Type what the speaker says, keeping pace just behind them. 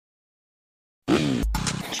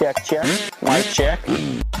Check. Mic check.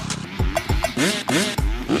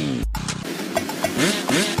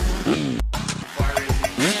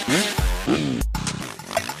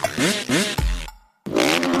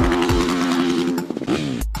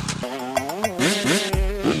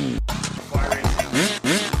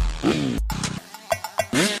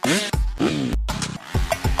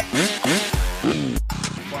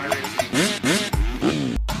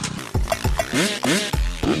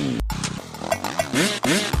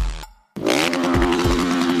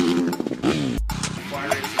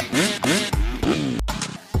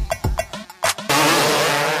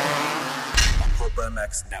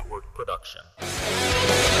 Network production.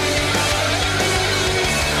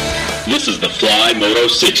 This is the Fly Moto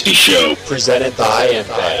 60 Show, Presented by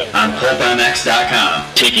NFAB. on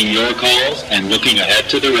PulpMX.com, taking your calls and looking ahead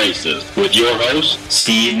to the races with your host,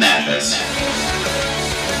 Steve Matthes.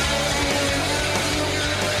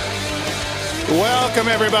 Welcome,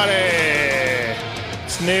 everybody.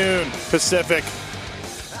 It's noon Pacific,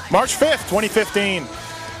 March 5th, 2015.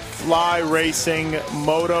 Fly Racing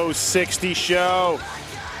Moto 60 Show,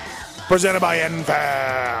 presented by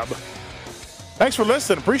NFAB. Thanks for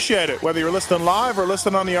listening. Appreciate it. Whether you're listening live or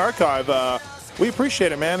listening on the archive, we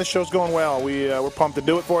appreciate it, man. This show's going well. We're pumped to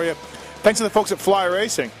do it for you. Thanks to the folks at Fly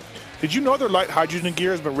Racing. Did you know their light hydrogen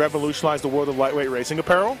gear has been revolutionized the world of lightweight racing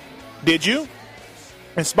apparel? Did you?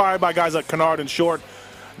 Inspired by guys like Kennard and Short,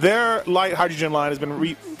 their light hydrogen line has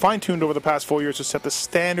been fine-tuned over the past 4 years to set the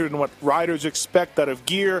standard in what riders expect out of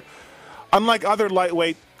gear. Unlike other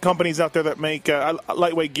lightweight companies out there that make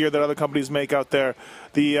lightweight gear that other companies make out there,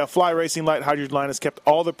 the Fly Racing light hydrogen line has kept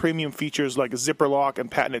all the premium features like a zipper lock and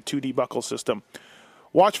patented 2D buckle system.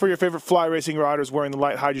 Watch for your favorite Fly Racing riders wearing the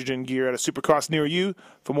light hydrogen gear at a supercross near you.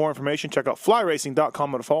 For more information, check out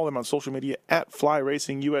flyracing.com and follow them on social media at Fly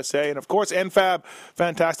Racing USA. And, of course, NFAB.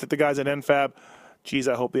 Fantastic, the guys at NFAB. Geez,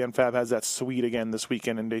 I hope the NFAB has that sweet again this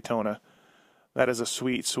weekend in Daytona. That is a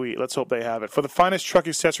sweet. Let's hope they have it. For the finest truck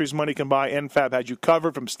accessories money can buy, NFAB had you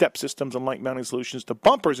covered, from step systems and light mounting solutions to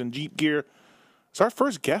bumpers and Jeep gear. Is our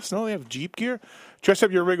first guest know they have Jeep gear? Dress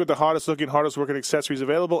up your rig with the hottest looking, hardest working accessories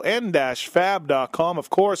available. N-Fab.com.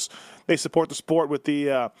 Of course, they support the sport with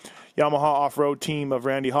the Yamaha off-road team of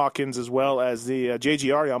Randy Hawkins, as well as the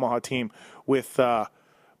JGR Yamaha team with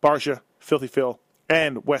Barsha, Filthy Phil,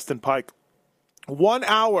 and Weston Pike. 1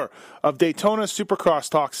 hour of Daytona Supercross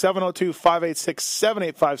talk,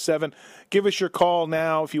 702-586-7857. Give us your call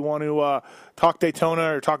now if you want to talk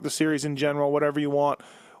Daytona or talk the series in general, whatever you want.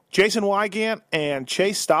 Jason Wygant and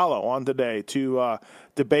Chase Stallo on today to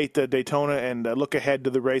debate the Daytona and look ahead to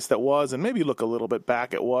the race that was, and maybe look a little bit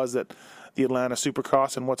back at the Atlanta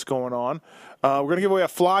Supercross and what's going on. We're going to give away a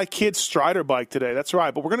Fly Kids Strider bike today. That's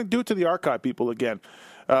right, but we're going to do it to the archive people again.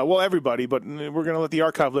 Everybody, but we're going to let the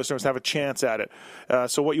archive listeners have a chance at it.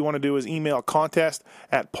 So what you want to do is email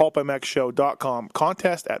contest@pulpmxshow.com,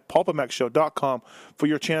 contest@pulpmxshow.com for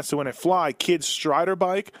your chance to win a Fly Kids Strider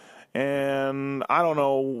bike. And I don't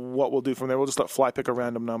know what we'll do from there. We'll just let Fly pick a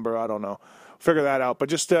random number. I don't know. Figure that out. But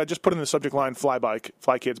just put in the subject line Fly bike,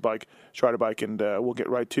 Fly Kids bike, Strider bike, and we'll get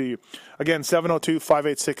right to you. Again,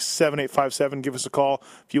 702-586-7857. Give us a call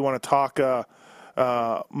if you want to talk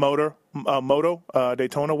Moto,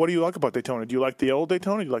 Daytona. What do you like about Daytona? Do you like the old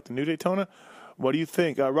Daytona? Do you like the new Daytona? What do you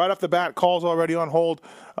think? Right off the bat, calls already on hold.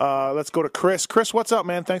 Let's go to Chris. Chris, what's up,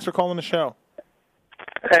 man? Thanks for calling the show.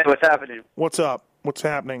 Hey, what's happening? What's up? What's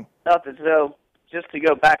happening? Nothing. So, just to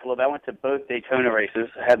go back a little bit, I went to both Daytona races.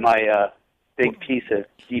 I had my big piece of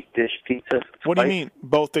deep dish pizza. What do you mean,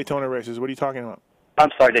 both Daytona races? What are you talking about?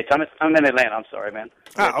 I'm sorry, Daytona. I'm in Atlanta. I'm sorry, man.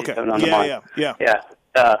 Okay. Yeah.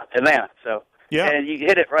 Atlanta. So, yeah. And you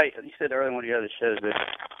hit it right. You said earlier in one of the other shows that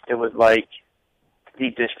it was like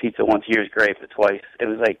deep dish pizza once, years great, but twice. It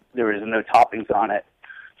was like there was no toppings on it.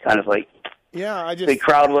 Kind of like, big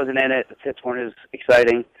crowd wasn't in it. The pits weren't as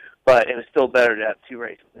exciting. But it was still better to have two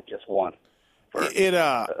races than just one.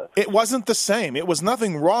 It wasn't the same. It was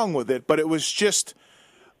nothing wrong with it, but it was just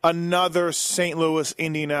another St. Louis,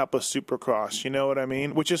 Indianapolis Supercross. You know what I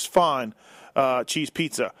mean? Which is fine. Cheese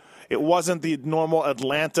pizza. It wasn't the normal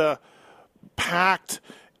Atlanta packed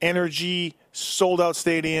energy, sold out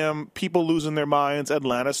stadium, people losing their minds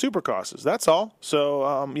Atlanta Supercrosses. That's all.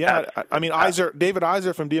 So David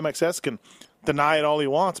Iser from DMXS can deny it all he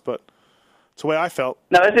wants, but it's the way I felt.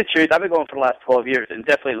 No, that's the truth. I've been going for the last 12 years, and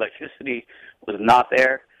definitely electricity was not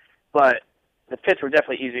there. But the pits were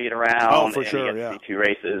definitely easy to get around. Oh, for sure, yeah. Two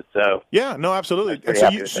races, so yeah, no, absolutely.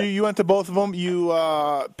 And so you went to both of them. You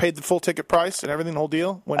paid the full ticket price and everything, the whole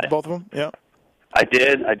deal. Went to both of them. Yeah, I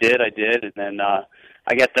did, and then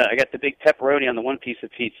I got the big pepperoni on the one piece of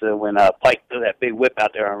pizza when Pike threw that big whip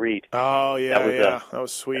out there on Reed. Oh yeah, that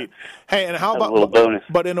was sweet. Hey, and how about a little bonus?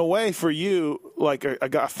 But in a way, for you, like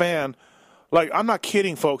a fan, like I'm not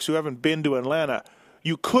kidding, folks who haven't been to Atlanta.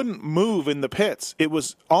 You couldn't move in the pits. It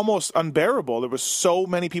was almost unbearable. There were so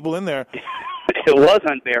many people in there. It was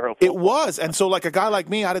unbearable. It was, and so like a guy like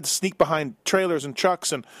me, I had to sneak behind trailers and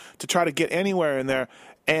trucks and to try to get anywhere in there.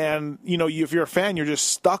 And, if you're a fan, you're just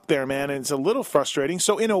stuck there, man, and it's a little frustrating.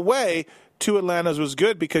 So, in a way, two Atlantas was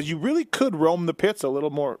good because you really could roam the pits a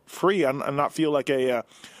little more free and not feel like a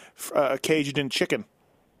caged-in chicken.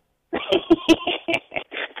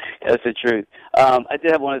 That's the truth. I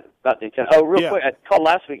did have one about Daytona. Oh, real quick, I called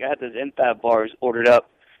last week. I had those NFAB bars ordered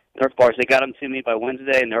up, Nerf bars. They got them to me by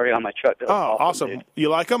Wednesday, and they're already on my truck. Awesome. Dude. You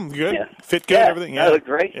like them? Good? Yeah. Fit good? Everything? Yeah, they look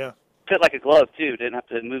great. Yeah. Fit like a glove, too. Didn't have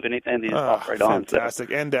to move anything. They just pop right on.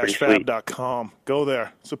 Fantastic. N-fab.com. Go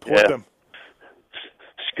there. Support them.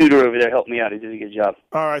 Scooter over there helped me out. He did a good job.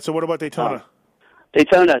 All right, so what about Daytona?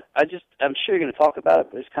 Daytona, I'm sure you're going to talk about it,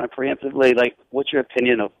 but just kind of preemptively, like, what's your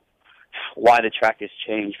opinion of why the track has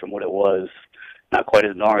changed from what it was? Not quite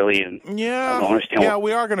as gnarly, and I don't understand.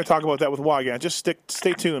 We are going to talk about that with Wygan. Just stay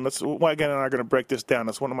tuned. Wygan and I are going to break this down.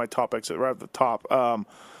 That's one of my topics right at the top. I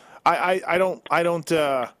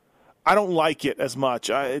don't like it as much.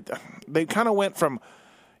 They kind of went from,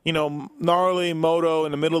 gnarly moto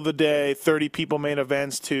in the middle of the day, 30 people main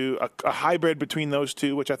events to a hybrid between those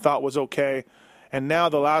two, which I thought was okay. And now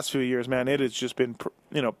the last few years, man, it has just been,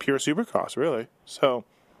 pure supercross, really. So.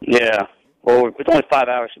 Yeah. Well, it's only 5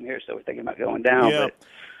 hours from here, so we're thinking about going down. Yeah.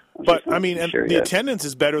 But the attendance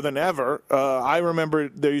is better than ever. I remember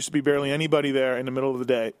there used to be barely anybody there in the middle of the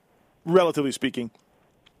day, relatively speaking.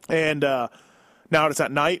 And now it's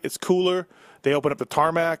at night. It's cooler. They open up the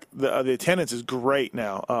tarmac. The attendance is great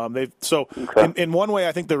now. In one way,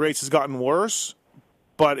 I think the race has gotten worse,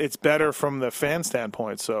 but it's better from the fan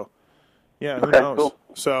standpoint. So, yeah, who knows? Cool.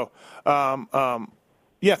 So,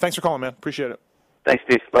 thanks for calling, man. Appreciate it. Thanks,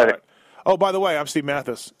 Steve. Bye. Right. Oh, by the way, I'm Steve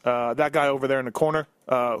Matthes. That guy over there in the corner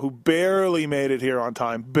who barely made it here on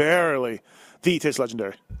time. Barely. The Tits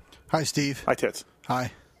Legendary. Hi, Steve. Hi, Tits.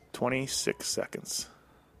 Hi. 26 seconds.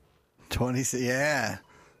 26, yeah.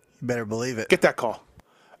 You better believe it. Get that call.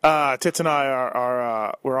 Tits and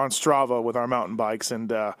I we're on Strava with our mountain bikes,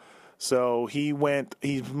 and so he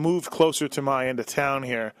moved closer to my end of town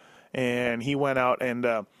here, and he went out and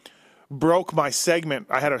broke my segment.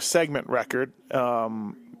 I had a segment record,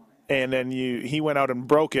 and then he went out and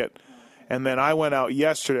broke it, and then I went out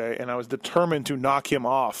yesterday, and I was determined to knock him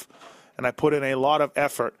off, and I put in a lot of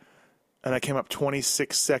effort, and I came up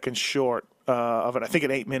 26 seconds short of it. I think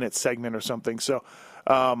an 8-minute segment or something. So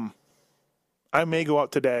I may go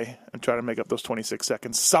out today and try to make up those 26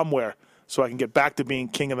 seconds somewhere so I can get back to being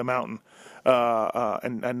king of the mountain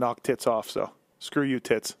and knock Tits off. So screw you,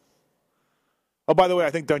 Tits. Oh, by the way, I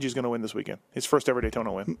think Dungey's going to win this weekend. His first ever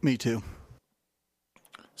Daytona win. Me too.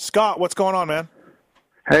 Scott, what's going on, man?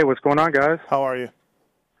 Hey, what's going on, guys? How are you?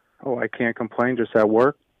 Oh, I can't complain, just at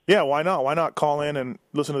work. Yeah, why not? Why not call in and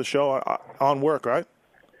listen to the show on work, right?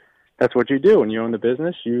 That's what you do. When you own the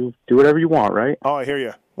business, you do whatever you want, right? Oh, I hear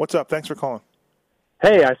you. What's up? Thanks for calling.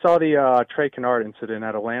 Hey, I saw the Trey Kennard incident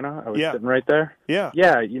at Atlanta. I was sitting right there. Yeah.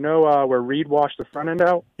 Yeah, you know where Reed washed the front end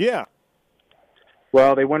out? Yeah.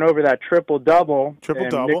 Well, they went over that triple-double, and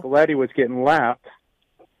Triple-double. Nicoletti was getting lapped.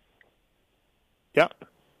 Yeah.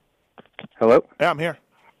 Hello? Yeah, I'm here.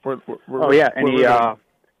 And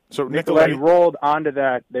Nicoletti rolled onto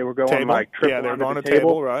that. They were going table. like triple yeah, they were onto going the to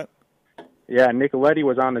table, right? Yeah, Nicoletti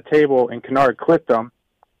was on the table, and Kennard clipped him,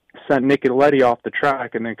 sent Nicoletti off the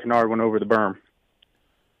track, and then Kennard went over the berm.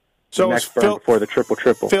 So the next berm before the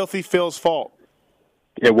triple-triple. Filthy Phil's fault.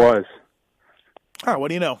 It was. All right, what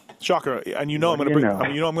do you know? Shocker. And I'm going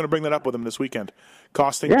to bring that up with him this weekend.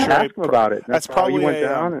 Costing Trey. Ask him about it. That's probably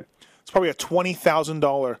it's probably a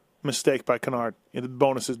 $20,000 mistake by Kennard. The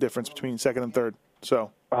bonus is difference between second and third.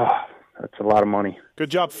 So. That's a lot of money.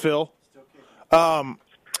 Good job, Phil.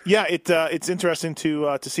 It's interesting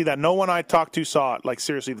to see that. No one I talked to saw it. Like,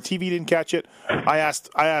 seriously, the TV didn't catch it. I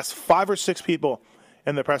asked 5 or 6 people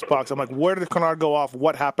in the press box. I'm like, where did Kennard go off?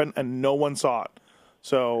 What happened? And no one saw it.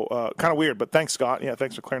 So kind of weird, but thanks, Scott. Yeah,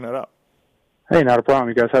 thanks for clearing that up. Hey, not a problem.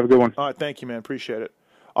 You guys have a good one. All right, thank you, man. Appreciate it.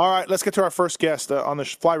 All right, let's get to our first guest on the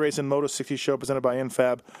Fly Racing Moto 60 show presented by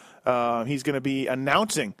NFAB. He's going to be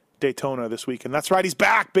announcing Daytona this weekend. That's right, he's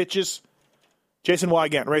back, bitches. Jason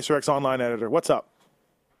Wygant, RacerX Online Editor. What's up?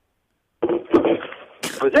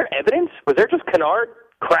 Was there evidence? Was there just Kennard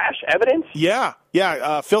crash evidence? Yeah.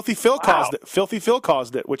 Filthy Phil caused it. Filthy Phil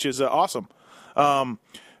caused it, which is awesome.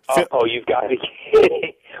 You've got to be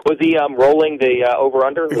kidding. Was he rolling the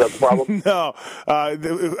over-under? Was that the problem? No.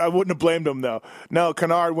 I wouldn't have blamed him, though. No,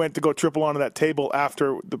 Kennard went to go triple onto that table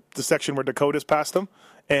after the section where Dakota's passed him.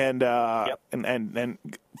 And and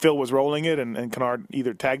Phil was rolling it, and Kennard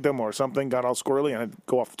either tagged him or something, got all squirrely, and I'd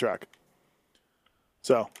go off the track.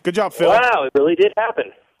 So, good job, Phil. Wow, it really did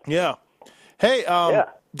happen. Yeah. Hey,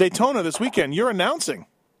 Daytona this weekend, you're announcing.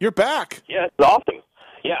 You're back. Yeah, it's awesome.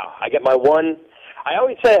 Yeah, I get my one. I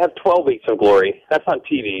always say I have 12 weeks of glory. That's on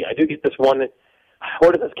TV. I do get this one.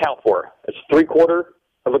 What does this count for? It's 3/4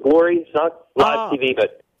 of a glory. It's not live TV,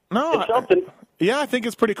 but it's something. Yeah, I think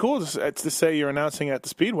it's pretty cool to say you're announcing at the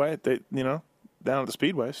Speedway, down at the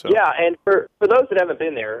Speedway. So. Yeah, and for those that haven't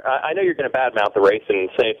been there, I know you're going to badmouth the race and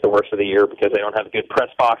say it's the worst of the year because they don't have a good press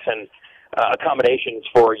box and accommodations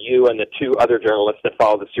for you and the two other journalists that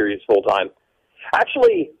follow the series full time.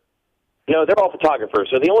 Actually, they're all photographers,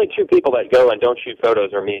 so the only two people that go and don't shoot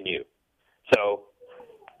photos are me and you. So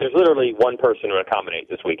there's literally one person to accommodate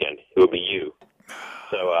this weekend. It would be you.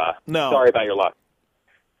 So sorry about your luck.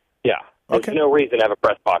 Yeah. There's no reason to have a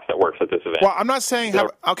press box that works at this event. Well, I'm not saying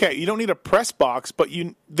you don't need a press box, but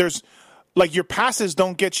there's your passes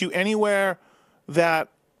don't get you anywhere that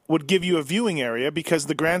would give you a viewing area because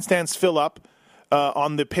the grandstands fill up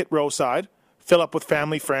on the pit row side, fill up with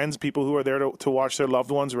family, friends, people who are there to watch their loved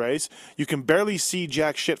ones race. You can barely see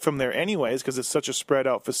jack shit from there anyways because it's such a spread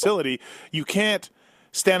out facility. You can't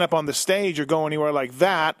stand up on the stage or go anywhere like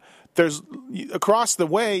that. There's across the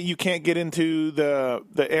way you can't get into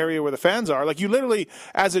the area where the fans are. Like you literally,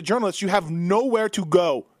 as a journalist, you have nowhere to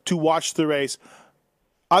go to watch the race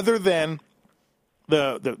other than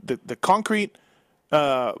the concrete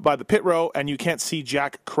by the pit row, and you can't see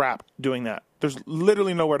jack crap doing that. There's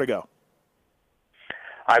literally nowhere to go.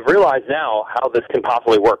 I've realized now how this can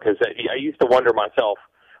possibly work because I used to wonder myself,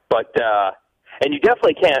 but. And you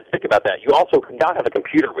definitely can't think about that. You also could not have a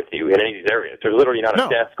computer with you in any of these areas. There's literally not a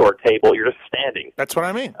desk or a table. You're just standing. That's what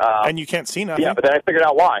I mean. And you can't see nothing. Yeah, but then I figured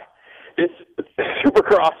out why. This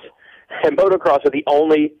Supercross and motocross are the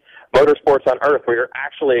only motorsports on Earth where you're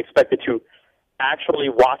actually expected to actually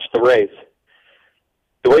watch the race.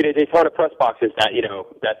 The way the Daytona press box is that,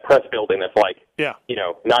 that press building that's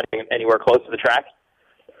not even anywhere close to the track.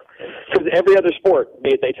 Because every other sport,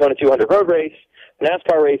 be it Daytona 200 road race,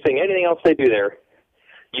 NASCAR racing, anything else they do there,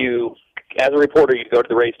 you, as a reporter, you go to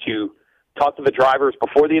the race to talk to the drivers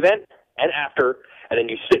before the event and after, and then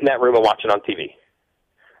you sit in that room and watch it on TV.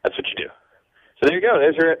 That's what you do. So there you go.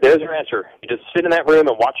 There's your answer. You just sit in that room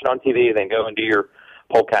and watch it on TV, and then go and do your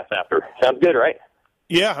podcast after. Sounds good, right?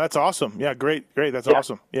 Yeah, that's awesome. Yeah, great. That's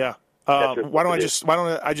awesome. Yeah. Why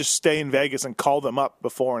don't I just stay in Vegas and call them up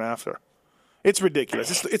before and after? It's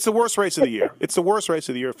ridiculous. It's the worst race of the year. It's the worst race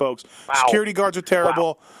of the year, folks. Wow. Security guards are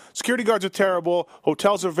terrible. Wow. Security guards are terrible.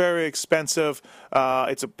 Hotels are very expensive.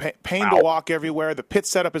 It's a pain to walk everywhere. The pit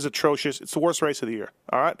setup is atrocious. It's the worst race of the year.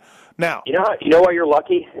 All right? Now. You know why you're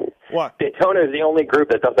lucky? What? Daytona is the only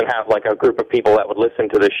group that doesn't have a group of people that would listen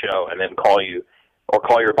to this show and then call you or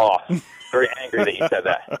call your boss. Very angry that you said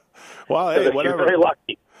that. Well, hey, whatever. You're very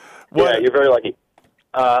lucky. What? Yeah, you're very lucky.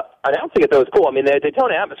 Announcing it, though, is cool. I mean, the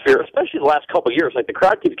Daytona atmosphere, especially the last couple of years, the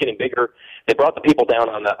crowd keeps getting bigger. They brought the people down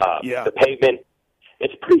on the pavement.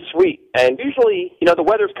 It's pretty sweet. And usually, the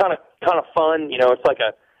weather's kind of fun. It's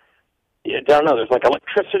I don't know, there's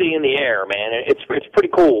electricity in the air, man. It's pretty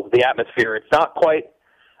cool, the atmosphere. It's not quite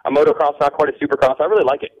a motocross, not quite a supercross. I really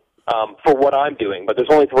like it for what I'm doing, but there's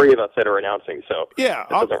only 3 of us that are announcing, so it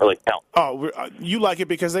doesn't really count. Oh, you like it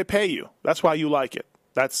because they pay you. That's why you like it.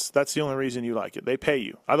 That's the only reason you like it. They pay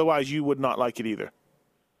you. Otherwise, you would not like it either.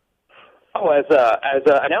 Oh, as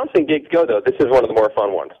announcing gigs go, though, this is one of the more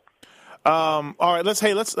fun ones. All right, let's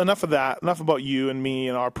enough of that. Enough about you and me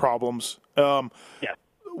and our problems.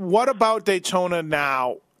 What about Daytona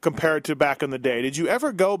now compared to back in the day? Did you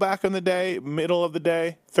ever go back in the day, middle of the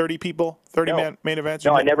day, 30 people, 30 main events?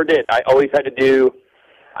 No, I never did. I always had to do.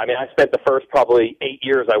 I mean, I spent the first probably 8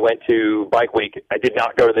 years I went to Bike Week. I did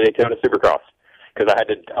not go to the Daytona Supercross. Because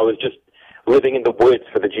I was just living in the woods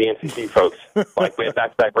for the GNCC folks. We had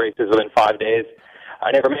back-to-back races within 5 days.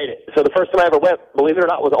 I never made it. So the first time I ever went, believe it or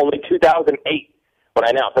not, was only 2008 when I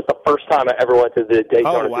announced. That's the first time I ever went to the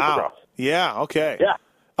Daytona Supercross. Yeah, okay.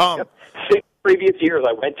 Yeah. 6 previous years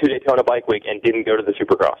I went to Daytona Bike Week and didn't go to the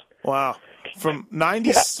Supercross. Wow. From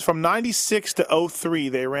 96 to 03,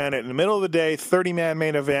 they ran it in the middle of the day, 30-man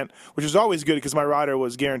main event, which was always good because my rider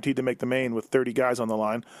was guaranteed to make the main with 30 guys on the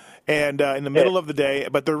line. And in the middle of the day,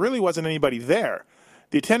 but there really wasn't anybody there.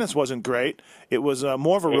 The attendance wasn't great. It was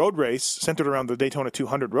more of a road race centered around the Daytona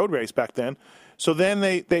 200 road race back then. So then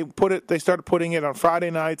they started putting it on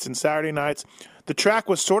Friday nights and Saturday nights. The track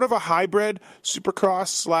was sort of a hybrid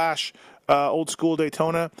Supercross / old school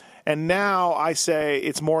Daytona, and now I say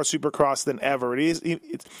it's more Supercross than ever.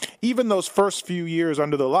 It's even those first few years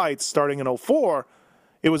under the lights, starting in 2004,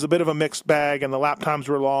 it was a bit of a mixed bag, and the lap times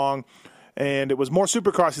were long, and it was more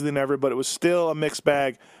Supercrossy than ever, but it was still a mixed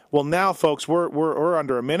bag. Well, now, folks, we're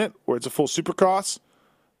under a minute where it's a full Supercross.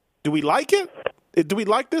 Do we like it? Do we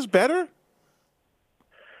like this better?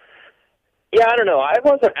 Yeah, I don't know. I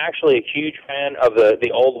wasn't actually a huge fan of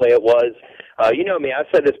the old way it was. You know me, I've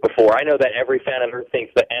said this before. I know that every fan on Earth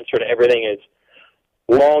thinks the answer to everything is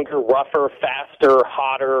longer, rougher, faster,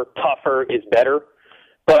 hotter, tougher is better.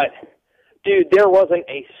 But, dude, there wasn't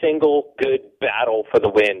a single good battle for the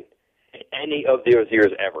win in any of those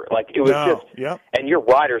years ever. Like, it was and your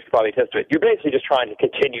riders probably attest to it. You're basically just trying to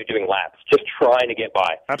continue doing laps, just trying to get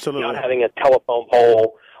by. Absolutely. Not having a telephone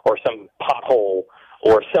pole or some pothole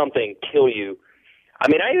or something kill you. I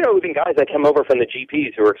mean, I know even guys that come over from the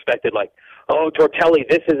GPs who are expected, like, oh, Tortelli,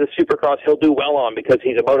 this is a Supercross he'll do well on because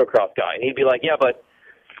he's a motocross guy. And he'd be like, yeah, but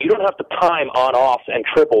you don't have to time on-offs and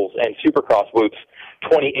triples and Supercross whoops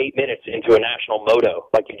 28 minutes into a national moto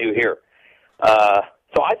like you do here.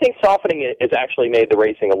 So I think softening it has actually made the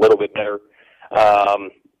racing a little bit better.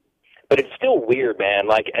 But it's still weird, man.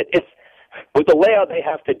 Like, it's with the layout they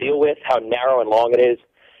have to deal with, how narrow and long it is,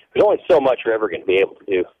 there's only so much you're ever going to be able to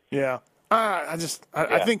do. Yeah. I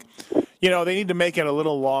think, they need to make it a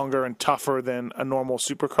little longer and tougher than a normal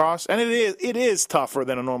Supercross. And it is tougher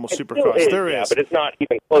than a normal Supercross. There is. But it's not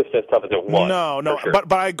even close to as tough as it was. No. Sure.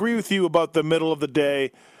 But I agree with you about the middle of the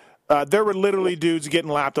day. There were literally dudes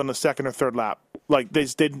getting lapped on the second or third lap. Like, they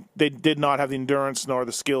did not have the endurance nor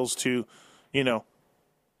the skills to,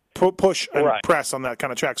 push and press on that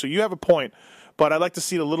kind of track. So you have a point. But I'd like to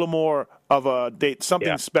see a little more of a date,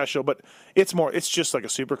 something special. But it's just like a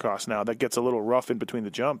Supercross now that gets a little rough in between the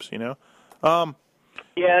jumps, Yeah,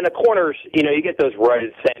 and the corners, you get those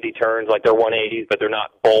rugged, sandy turns like they're 180s, but they're not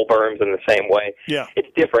bowl berms in the same way. Yeah. It's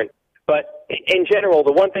different. But in general,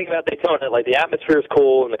 the one thing about Daytona, like the atmosphere is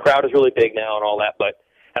cool and the crowd is really big now and all that,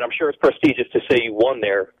 and I'm sure it's prestigious to say you won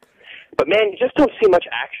there. But, man, you just don't see much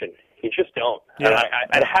action. You just don't. Yeah. And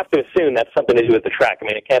I'd have to assume that's something to do with the track. I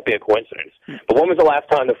mean, it can't be a coincidence. But when was the last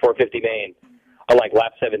time the 450 main, on like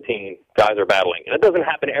lap 17, guys are battling? And it doesn't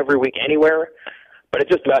happen every week anywhere, but it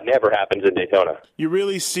just about never happens in Daytona. You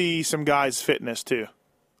really see some guys' fitness, too.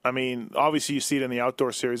 I mean, obviously you see it in the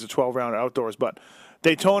outdoor series, the 12-round outdoors, but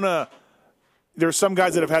Daytona, there's some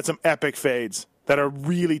guys that have had some epic fades that are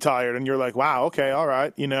really tired, and you're like, wow, okay, all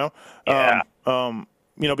right, Yeah.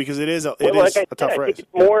 Because it is a tough race.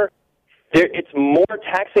 It's more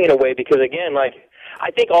taxing in a way because, again, like,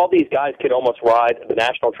 I think all these guys could almost ride the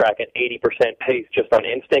national track at 80% pace just on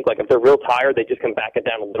instinct. Like, if they're real tired, they just can back it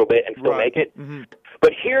down a little bit and still make it. Mm-hmm.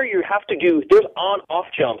 But here you have to there's on-off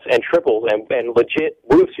jumps and triples and legit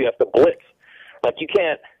roofs you have to blitz. Like, you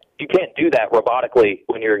can't do that robotically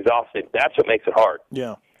when you're exhausted. That's what makes it hard.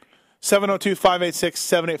 Yeah.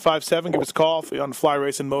 702-586-7857. Give us a call on the Fly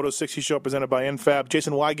Racing Moto 60 show presented by NFAB.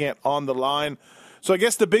 Jason Wygant on the line. So I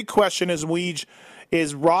guess the big question is, Weege,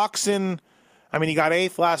 is Roczen, I mean, he got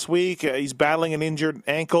 8th last week. He's battling an injured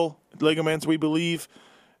ankle ligaments, we believe.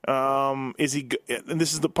 And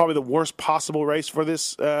this is probably the worst possible race for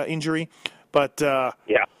this injury. But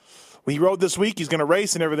he rode this week. He's going to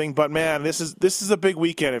race and everything. But, man, this is a big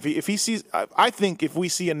weekend. If he sees, I think if we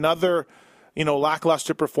see another,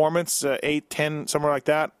 lackluster performance, 8, 10, somewhere like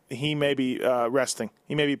that, he may be resting.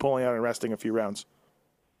 He may be pulling out and resting a few rounds.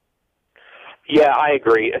 Yeah, I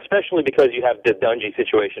agree, especially because you have the Dungey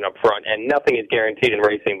situation up front, and nothing is guaranteed in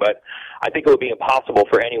racing, but I think it would be impossible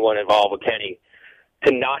for anyone involved with Kenny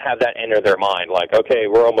to not have that enter their mind. Like, okay,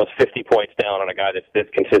 we're almost 50 points down on a guy that's this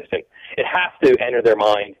consistent. It has to enter their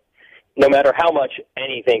mind, no matter how much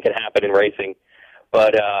anything can happen in racing.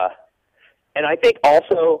 But, and I think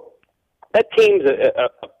also that team's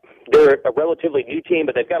they're a relatively new team,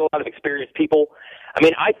 but they've got a lot of experienced people. I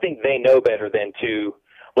mean, I think they know better than to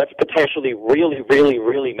let's potentially really, really,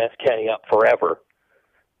 really mess Kenny up forever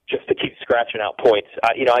just to keep scratching out points.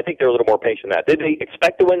 I think they're a little more patient than that. Did they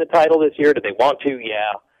expect to win the title this year? Did they want to?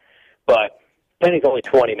 Yeah. But Kenny's only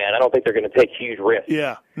 20, man. I don't think they're going to take huge risks.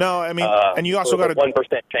 Yeah. No, I mean, and you also got a 1%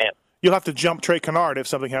 chance. You'll have to jump Trey Kennard if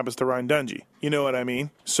something happens to Ryan Dungey. You know what I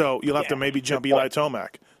mean? So you'll have to maybe jump Eli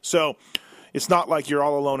Tomac. So it's not like you're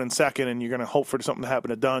all alone in second and you're going to hope for something to happen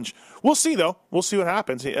to Dunge. We'll see, though. We'll see what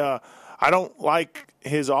happens. I don't like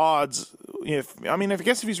his odds. I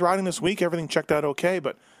guess if he's riding this week, everything checked out okay.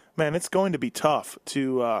 But, man, it's going to be tough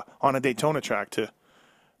to on a Daytona track to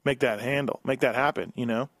make that happen.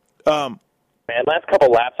 Man, last couple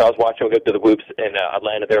laps I was watching him go through the whoops in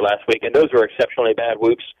Atlanta there last week, and those were exceptionally bad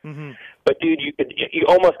whoops. Mm-hmm. But dude, you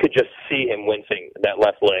almost could just see him wincing that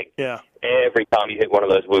left leg. Yeah. Every time you hit one of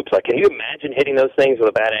those whoops, like, can you imagine hitting those things with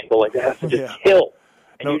a bad angle like that? It's just kill.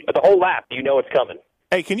 And the whole lap, you know it's coming.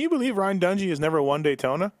 Hey, can you believe Ryan Dungey has never won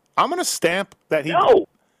Daytona? I'm going to stamp that he. No.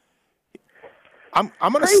 I'm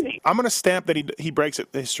gonna stamp that he breaks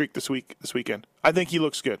his streak this weekend. I think he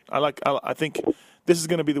looks good. I think this is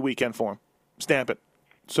gonna be the weekend for him. Stamp it.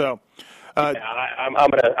 So, I'm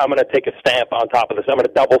gonna take a stamp on top of this. I'm gonna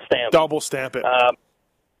double stamp. Double stamp it.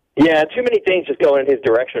 Yeah, too many things just going in his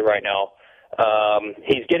direction right now.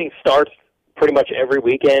 He's getting starts pretty much every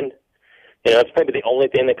weekend. It's probably the only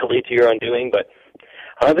thing that could lead to your undoing, but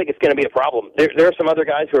I don't think it's going to be a problem. There are some other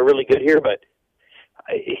guys who are really good here, but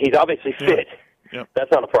he's obviously fit. Yep.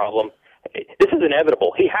 That's not a problem. This is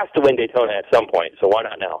inevitable. He has to win Daytona at some point, so why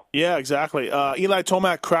not now? Yeah, exactly. Eli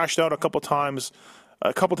Tomac crashed out a couple times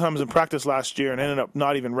in practice last year and ended up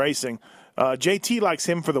not even racing. JT likes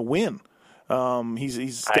him for the win.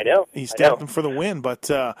 He's stamped him for the win,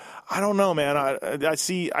 but I don't know, man. I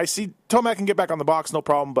see Tomac can get back on the box, no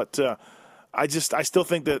problem, but I still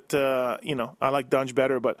think that I like Dunge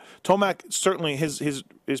better, but Tomac certainly his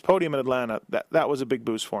podium in Atlanta that was a big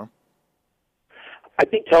boost for him. I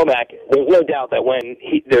think Tomac, there's no doubt that when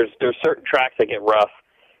there's certain tracks that get rough,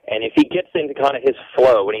 and if he gets into kind of his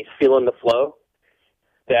flow, when he's feeling the flow,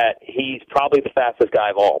 that he's probably the fastest guy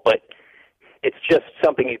of all. But it's just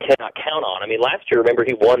something you cannot count on. I mean, last year, remember,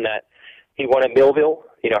 he won at Millville,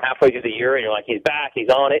 halfway through the year, and you're like, he's back, he's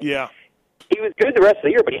on it. Yeah. He was good the rest of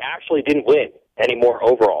the year, but he actually didn't win any more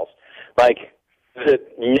overalls. Like, the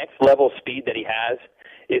next level speed that he has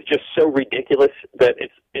is just so ridiculous that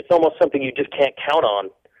it's almost something you just can't count on.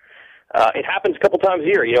 It happens a couple times a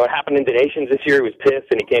year. It happened in the Nations this year. He was pissed,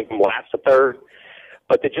 and he came from last to third.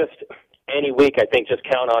 But to just any week, I think, just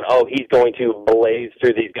count on, he's going to blaze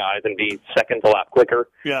through these guys and be seconds a lap quicker.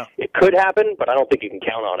 Yeah. It could happen, but I don't think you can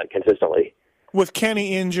count on it consistently. With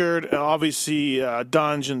Kenny injured, obviously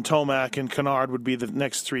Dunge and Tomac and Kennard would be the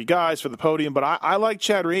next three guys for the podium. But I like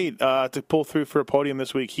Chad Reed to pull through for a podium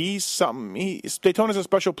this week. He's something. Daytona's a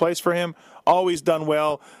special place for him. Always done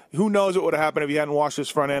well. Who knows what would have happened if he hadn't washed his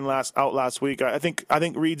front end last week? I think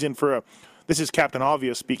Reed's in for a. This is Captain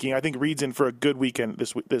Obvious speaking. I think Reed's in for a good weekend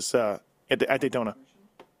at Daytona.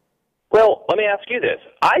 Well, let me ask you this.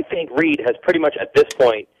 I think Reed has pretty much at this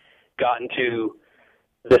point gotten to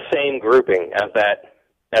the same grouping as that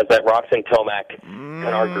Roczen Tomac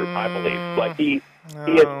Kennard group, I believe. Like he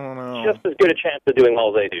has just as good a chance of doing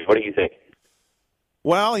all they do. What do you think?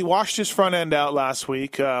 Well, he washed his front end out last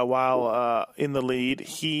week while in the lead.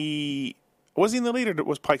 Was he in the lead, or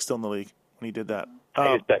was Pike still in the league when he did that? He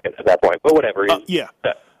was second at that point, but whatever. Yeah.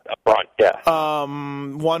 Up front, yeah.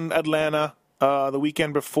 Won Atlanta. The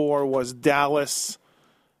weekend before was Dallas.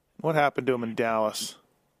 What happened to him in Dallas?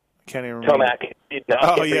 I can't even remember. Tomac did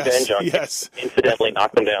not get revenge on him. Incidentally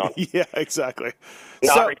knocked him down. Yeah, exactly.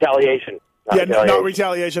 Not retaliation. Not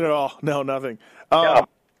retaliation at all. No, nothing. No.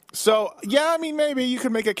 So, yeah, I mean, maybe you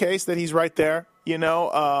could make a case that he's right there,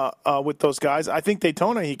 with those guys. I think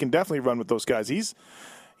Daytona, he can definitely run with those guys. He's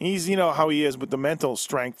how he is with the mental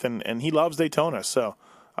strength, and he loves Daytona, so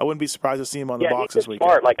I wouldn't be surprised to see him on the box this weekend.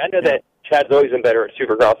 Smart. Like, I know that Chad's always been better at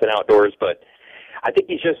Supercross and outdoors, but I think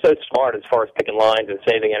he's just so smart as far as picking lines and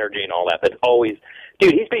saving energy and all that. That's always,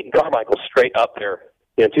 dude. He's beating Carmichael straight up there.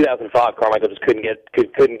 2005, Carmichael just couldn't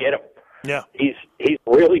get him. Yeah, he's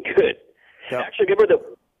really good. Yeah. Actually, remember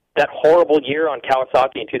that horrible year on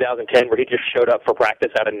Kawasaki in 2010 where he just showed up for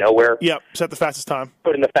practice out of nowhere? Yep, set the fastest time,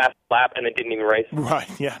 put in the fastest lap, and then didn't even race. Right?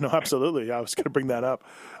 Yeah, no, absolutely. I was going to bring that up.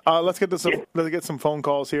 Let's get some phone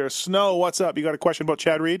calls here. Snow, what's up? You got a question about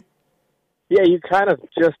Chad Reed? Yeah, you kind of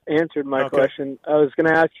just answered my question. I was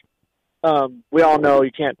going to ask, we all know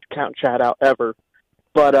you can't count Chad out ever,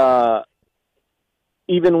 but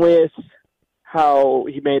even with how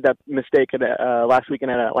he made that mistake last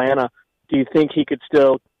weekend at Atlanta, do you think he could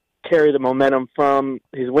still carry the momentum from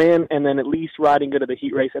his win and then at least riding good at the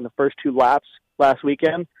heat race in the first two laps last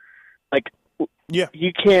weekend? You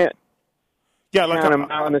can't count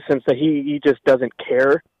him out in the sense that he just doesn't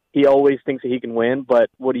care. He always thinks that he can win, but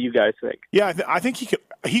what do you guys think? Yeah, I think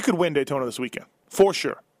he could win Daytona this weekend for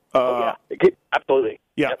sure. Absolutely.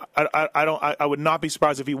 Yeah, yep. I would not be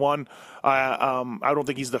surprised if he won. I don't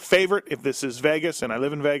think he's the favorite. If this is Vegas and I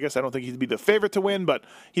live in Vegas, I don't think he'd be the favorite to win, but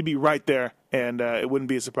he'd be right there, and it wouldn't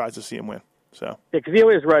be a surprise to see him win. So because he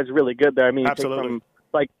always rides really good there. I mean, absolutely. From,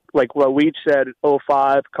 like what Weech said,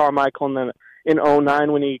 05, Carmichael, and then in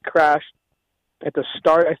 '09 when he crashed at the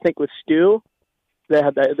start, I think, with Stu. They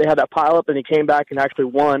had that pileup, and he came back and actually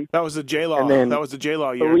won. That was the J-Law. That was the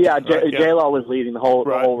J-Law year. Oh, yeah, J-Law was leading the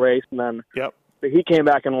whole race, and then he came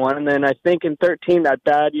back and won. And then I think in 13, that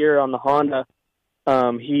bad year on the Honda, I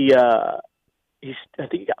think he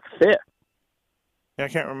got 5th. Yeah, I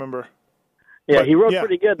can't remember. Yeah, but he rode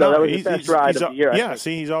pretty good, though. That was the best ride of the year. Yeah,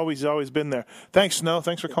 see, he's always been there. Thanks, Snow.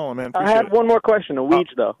 Thanks for calling, man. I have one more question, a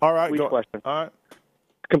Weege, though. All right, Weege question. All right.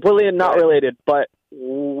 Completely not related, but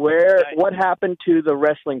what happened to the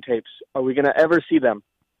wrestling tapes? Are we going to ever see them?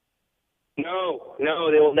 No,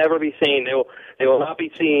 they will never be seen. They will not be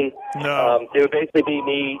seen. No. It would basically be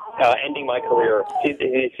me ending my career.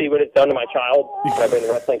 See what it's done to my child? I bring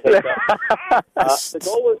the wrestling tapes up. The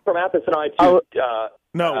goal was for Matthes and I to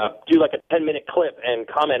do like a 10-minute clip and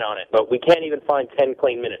comment on it, but we can't even find 10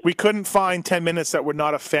 clean minutes. We couldn't find 10 minutes that would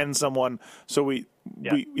not offend someone, so we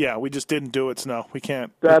just didn't do it. So no, we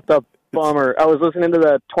can't. That's a bummer. I was listening to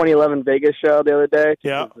the 2011 Vegas show the other day.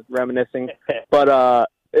 Yeah, reminiscing, but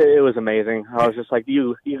it was amazing. I was just like,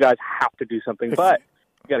 you guys have to do something, but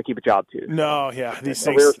you got to keep a job too. No, yeah, these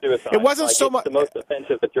things. It wasn't so much the most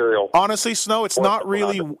offensive material. Honestly, Snow, it's not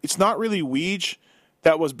really Weege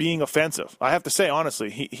that was being offensive. I have to say,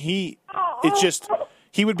 honestly, it's just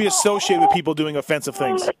he would be associated with people doing offensive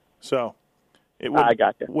things, so it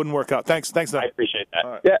wouldn't work out. Thanks, Snow. I appreciate that.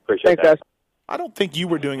 Right. Yeah, thanks, guys. I don't think you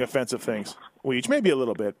were doing offensive things, Weege. Maybe a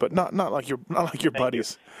little bit, but not like your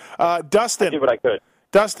buddies. Dustin, I did what I could.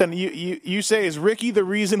 Dustin, you say, is Ricky the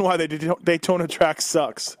reason why the Daytona track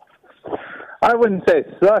sucks? I wouldn't say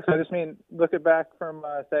it sucks. I just mean, look at back from,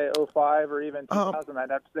 say, 05 or even 2000. I'd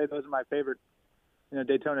have to say those are my favorite,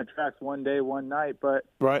 Daytona tracks, one day, one night. But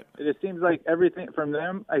right. It just seems like everything from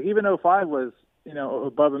them, like even 05 was,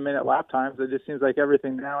 above a minute lap times. It just seems like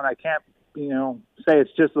everything now, and I can't, say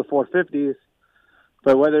it's just the 450s,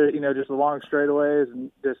 but whether, just the long straightaways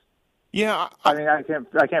and just, yeah, I mean, I can't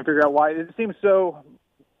figure out why. It seems so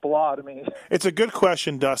blah to me. It's a good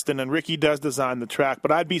question, Dustin, and Ricky does design the track,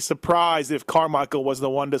 but I'd be surprised if Carmichael was the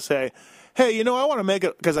one to say, hey, I want to make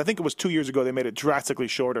it, because I think it was 2 years ago they made it drastically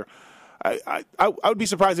shorter. I would be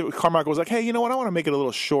surprised if Carmichael was like, hey, I want to make it a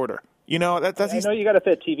little shorter. I know you got to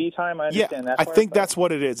fit TV time. I understand that. I think that's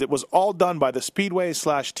what it is. It was all done by the Speedway /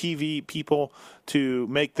 TV people to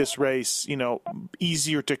make this race,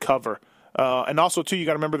 easier to cover. And also, too, you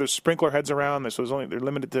got to remember there's sprinkler heads around this, so they're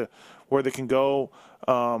limited to where they can go.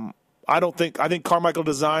 I think Carmichael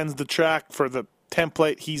designs the track for the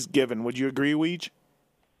template he's given. Would you agree, Weege?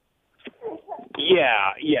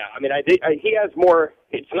 Yeah. I mean, he has more.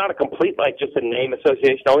 It's not a complete just a name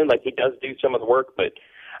association only. Like he does do some of the work, but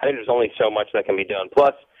I think there's only so much that can be done.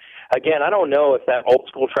 Plus, again, I don't know if that old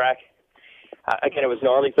school track. Again, it was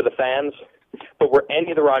gnarly for the fans. But were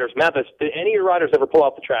any of the riders, Matthes, did any of your riders ever pull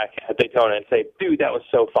off the track at Daytona and say, dude, that was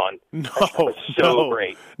so fun? That was so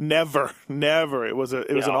great. Never. It was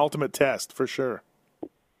an ultimate test, for sure.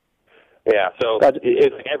 Yeah, so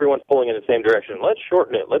it's like everyone's pulling in the same direction. Let's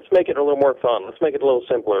shorten it. Let's make it a little more fun. Let's make it a little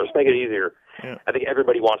simpler. Let's make it easier. Yeah. I think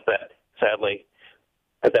everybody wants that, sadly.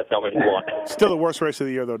 But that's not what you want. Still the worst race of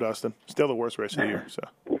the year, though, Dustin. Still the worst race of the year. So.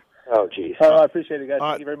 Oh, geez. I appreciate it, guys.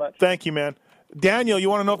 Thank you very much. Thank you, man. Daniel, you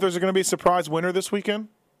want to know if there's going to be a surprise winner this weekend?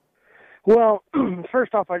 Well,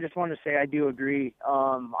 first off, I just want to say I do agree.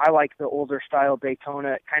 I like the older style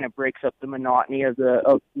Daytona. It kind of breaks up the monotony of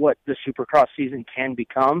what the Supercross season can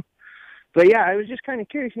become. But yeah, I was just kind of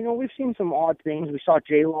curious. We've seen some odd things. We saw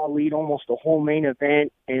J-Law lead almost a whole main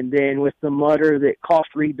event, and then with the mutter that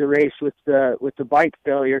cost Reed the race with the bike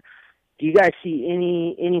failure. Do you guys see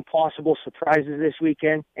any possible surprises this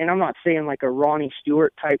weekend? And I'm not saying like a Ronnie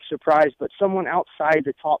Stewart type surprise, but someone outside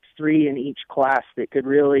the top three in each class that could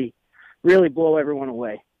really, really blow everyone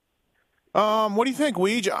away. What do you think,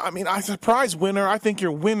 Weege? I mean, a surprise winner. I think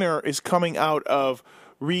your winner is coming out of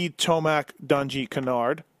Reed, Tomac, Dungey,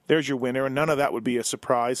 Kennard. There's your winner, and none of that would be a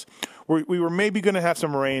surprise. We were maybe going to have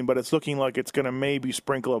some rain, but it's looking like it's going to maybe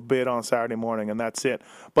sprinkle a bit on Saturday morning, and that's it.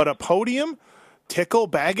 But a podium, Tickle,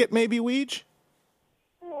 Baggett, maybe, Weege?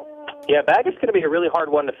 Yeah, Baggett's going to be a really hard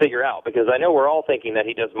one to figure out because I know we're all thinking that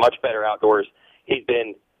he does much better outdoors. He's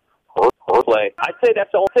been play. I'd say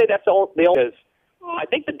that's the only because I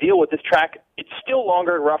think the deal with this track, it's still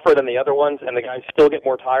longer and rougher than the other ones, and the guys still get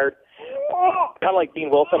more tired. Kind of like Dean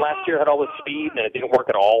Wilson last year had all this speed, and it didn't work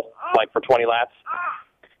at all, like for 20 laps.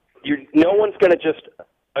 No one's going to just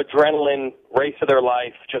adrenaline race of their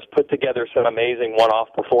life, just put together some amazing one-off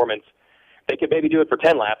performance. They could maybe do it for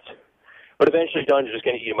 10 laps, but eventually Dunn's just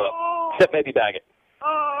going to eat him up, except maybe Baggett.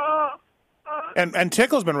 And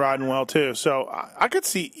Tickle's been riding well too, so I could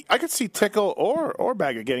see Tickle or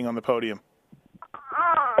Baggett getting on the podium.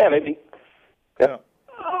 Yeah, maybe. Yeah.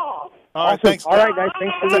 All right, thanks. All right, guys.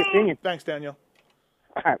 Thanks for the opinion. Thanks, Daniel.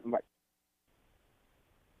 All right, bye.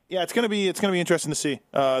 Yeah, it's gonna be interesting to see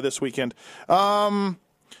this weekend. Ben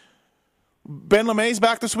LeMay's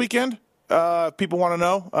back this weekend. People want to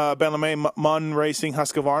know. Ben LeMay, Munn Racing,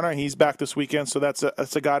 Husqvarna. He's back this weekend, so that's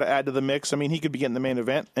a guy to add to the mix. I mean, he could be getting the main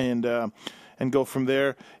event and go from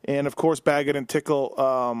there. And of course, Baggett and Tickle.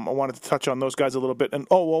 I wanted to touch on those guys a little bit. And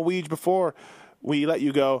Weege, before we let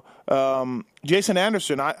you go, Jason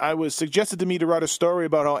Anderson. I was suggested to me to write a story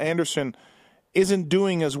about how Anderson isn't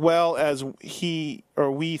doing as well as we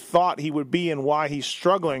thought he would be and why he's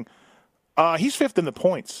struggling. He's fifth in the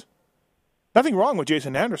points. Nothing wrong with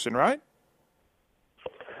Jason Anderson, right?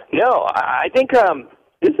 No, I think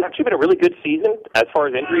this has actually been a really good season as far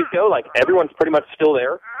as injuries go. Like, everyone's pretty much still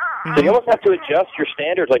there. Mm-hmm. So you almost have to adjust your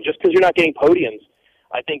standards. Like, just because you're not getting podiums,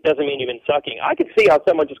 I think doesn't mean you've been sucking. I could see how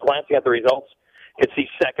someone just glancing at the results could see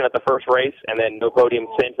second at the first race and then no podium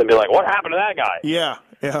since and be like, what happened to that guy? Yeah.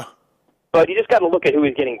 But you just got to look at who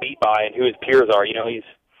he's getting beat by and who his peers are. You know, he's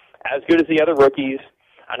as good as the other rookies,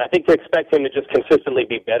 and I think to expect him to just consistently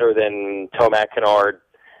be better than Tomac, Kennard,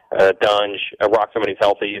 Dunge, Roczen when he's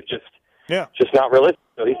healthy is just not realistic.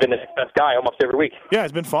 So he's been the next best guy almost every week. Yeah,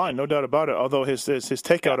 he's been fine, no doubt about it. Although his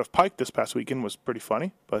takeout of Pike this past weekend was pretty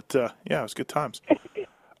funny. But, it was good times.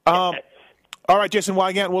 All right, Jason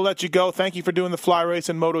Wygant, we'll let you go. Thank you for doing the Fly Race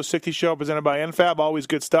and Moto 60 show presented by NFAB. Always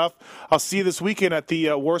good stuff. I'll see you this weekend at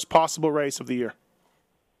the worst possible race of the year.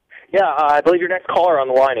 Yeah, I believe your next caller on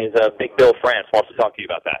the line is Big Bill France. Wants to talk to you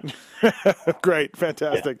about that. Great,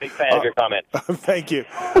 fantastic. Yeah, big fan of your comment. Thank you.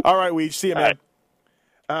 All right, we see you, man.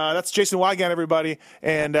 That's Jason Wygant, everybody.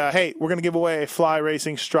 And, hey, we're going to give away a Fly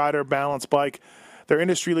Racing Strider balance bike. They're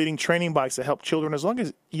industry-leading training bikes that help children as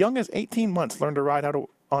young as 18 months learn to ride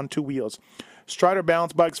on two wheels. Strider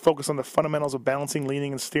balance bikes focus on the fundamentals of balancing,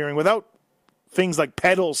 leaning, and steering without things like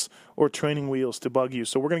pedals or training wheels to bug you.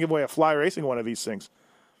 So we're going to give away a Fly Racing one of these things.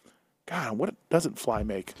 God, what doesn't Fly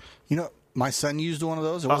make? You know, my son used one of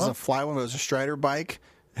those. It wasn't a Fly one, but it was a Strider bike.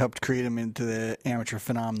 It helped create him into the amateur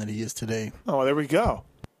phenom that he is today. Oh, there we go.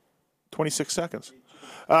 26 seconds.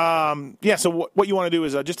 So what you want to do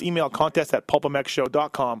is just email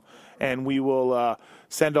contest@pulpmxshow.com, and we will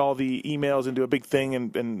send all the emails into a big thing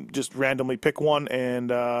and just randomly pick one, and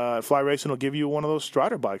Fly Racing will give you one of those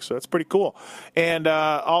Strider bikes. So that's pretty cool. And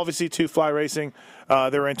obviously, too, Fly Racing,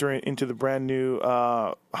 they're entering into the brand new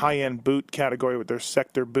high-end boot category with their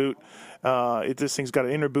Sector boot. This thing's got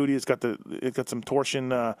an inner booty. It's got some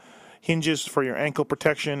torsion hinges for your ankle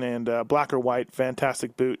protection, and black or white,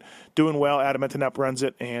 fantastic boot. Doing well. Adam Entenap runs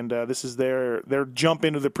it, and this is their jump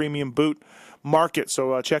into the premium boot market.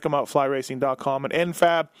 So check them out, flyracing.com. And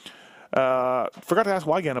NFAB, forgot to ask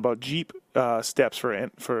Wygant about Jeep steps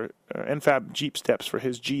for NFAB Jeep steps for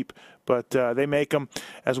his Jeep, but they make them,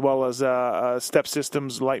 as well as step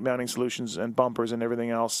systems, light mounting solutions, and bumpers and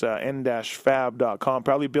everything else. N-fab.com,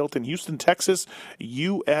 proudly built in Houston, Texas,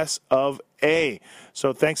 U.S. of A.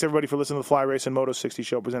 So thanks, everybody, for listening to the Fly Race and Moto 60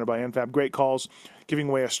 show presented by NFAB. Great calls, giving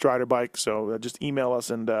away a Strider bike. So just email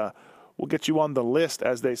us, and we'll get you on the list,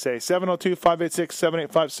 as they say.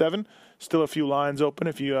 702-586-7857. Still a few lines open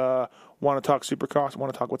if you want to talk Supercross,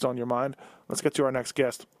 want to talk what's on your mind. Let's get to our next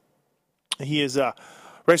guest. He is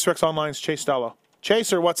RacerX Online's Chase Stallo.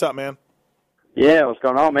 Chaser, what's up, man? Yeah, what's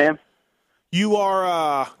going on, man? You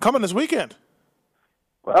are coming this weekend.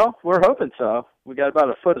 Well, we're hoping so. We got about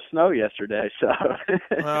a foot of snow yesterday, so.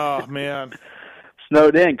 Oh, man.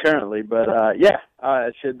 Snowed in currently, but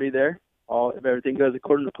it should be there. If everything goes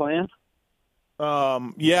according to plan.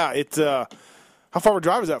 It's how far of a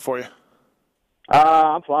drive is that for you?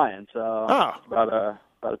 I'm flying, so about a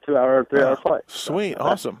 2-hour, 3-hour flight. Sweet,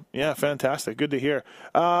 awesome. Yeah, fantastic. Good to hear.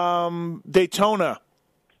 Daytona,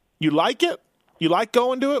 you like it? You like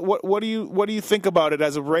going to it? What do you think about it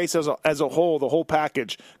as a race as a whole, the whole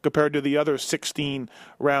package, compared to the other 16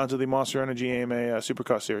 rounds of the Monster Energy AMA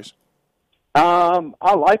Supercross Series?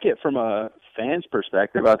 I like it from a fan's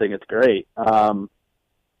perspective. I think it's great. From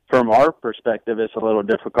our perspective, it's a little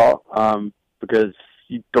difficult because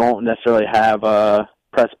you don't necessarily have a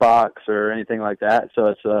press box or anything like that. So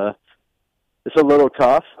it's a little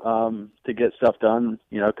tough to get stuff done,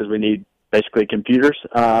 because we need basically computers.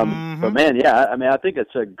 But man, yeah, I mean, I think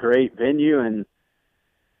it's a great venue, and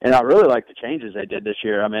I really like the changes they did this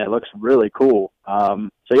year. I mean, it looks really cool. So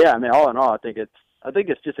yeah, I mean, all in all, I think it's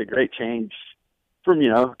just a great change from,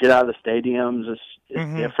 get out of the stadiums.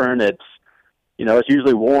 It's different. It's, it's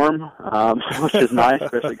usually warm, which is nice,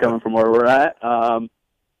 especially coming from where we're at.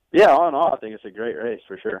 Yeah, all in all, I think it's a great race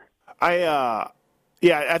for sure.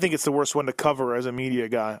 Yeah, I think it's the worst one to cover as a media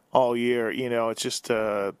guy all year. It's just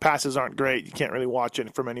passes aren't great. You can't really watch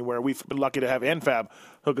it from anywhere. We've been lucky to have NFAB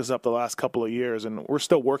hook us up the last couple of years, and we're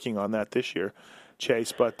still working on that this year,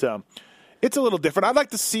 Chase. But it's a little different. I'd like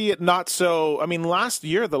to see it not so. I mean, last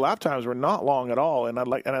year the lap times were not long at all,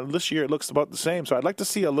 and this year it looks about the same. So I'd like to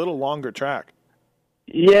see a little longer track.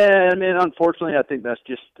 Yeah, I mean, unfortunately, I think that's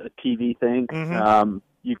just a TV thing. Mm-hmm.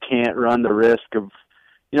 You can't run the risk of,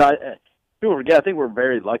 people forget, I think we're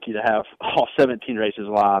very lucky to have all 17 races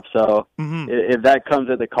live. So if that comes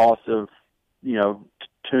at the cost of,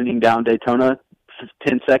 tuning down Daytona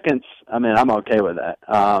 10 seconds, I mean, I'm okay with that.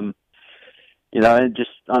 And just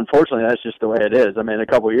unfortunately, that's just the way it is. I mean, a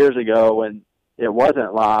couple of years ago when it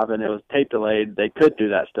wasn't live and it was tape delayed, they could do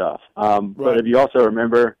that stuff. But if you also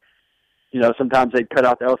remember, sometimes they'd cut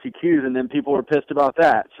out the LCQs and then people were pissed about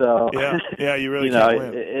that. So yeah, you really can't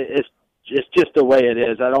win. It's just the way it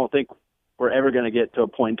is. I don't think we're ever going to get to a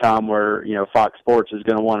point in time where, Fox Sports is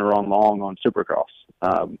going to want to run long on Supercross.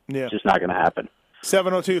 It's just not going to happen.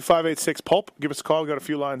 702-586-PULP. Give us a call. We've got a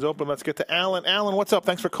few lines open. Let's get to Alan. Alan, what's up?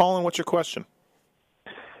 Thanks for calling. What's your question?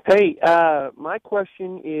 Hey, my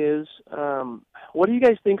question is, what do you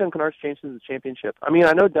guys think on Kennard's chances of the championship? I mean,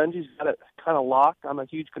 I know Dungey's got it kind of locked. I'm a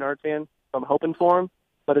huge Kennard fan. I'm hoping for him,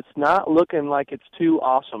 but it's not looking like it's too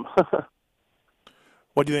awesome.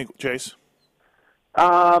 What do you think, Chase?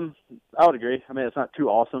 I would agree. I mean, it's not too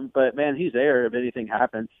awesome, but, man, he's there if anything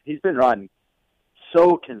happens. He's been riding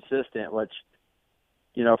so consistent, which,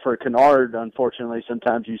 for Kennard, unfortunately,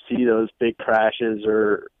 sometimes you see those big crashes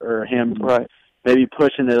or him maybe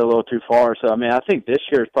pushing it a little too far. So, I mean, I think this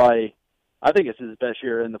year is probably – I think it's his best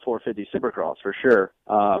year in the 450 Supercross for sure.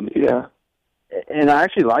 And I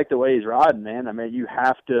actually like the way he's riding, man. I mean, you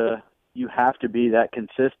have to be that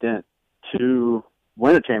consistent to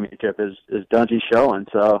win a championship, as Dungey's showing.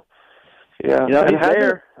 So, he's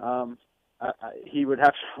there. He would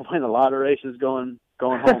have to win a lot of races going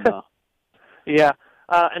home, though.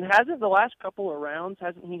 And hasn't the last couple of rounds,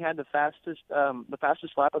 hasn't he had the fastest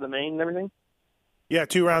lap of the main and everything? Yeah,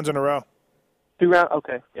 2 rounds in a row. 2 rounds?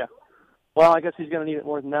 Okay, yeah. Well, I guess he's going to need it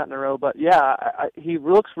more than that in a row. But, he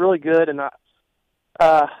looks really good, and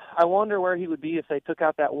I wonder where he would be if they took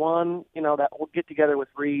out that one, that get-together with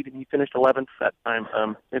Reed, and he finished 11th that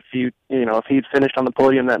time. If he'd finished on the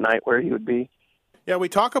podium that night, where he would be. Yeah, we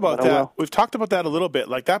talk about that. Well. We've talked about that a little bit,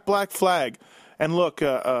 like that black flag. And look,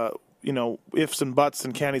 ifs and buts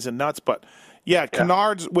and candies and nuts, but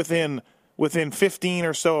Kennard's within 15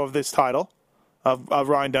 or so of this title of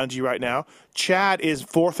Ryan Dungey right now. Chad is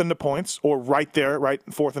 4th in the points, or right there, right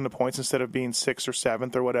 4th in the points instead of being 6th or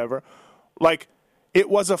 7th or whatever. Like, it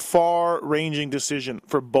was a far-ranging decision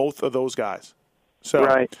for both of those guys.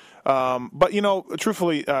 So, but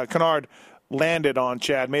truthfully, Kennard landed on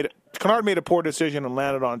Chad. Kennard made a poor decision and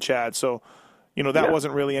landed on Chad. So, that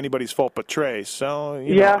wasn't really anybody's fault but Trey's. So, I'm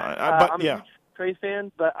a huge Trey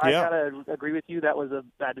fan, but I gotta agree with you. That was a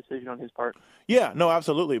bad decision on his part. Yeah, no,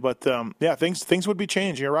 absolutely. But things would be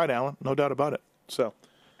changed. You're right, Alan. No doubt about it. So.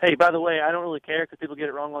 Hey, by the way, I don't really care because people get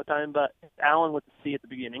it wrong all the time, but it's Alan with the C at the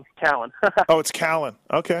beginning. Callan. Oh, it's Callan.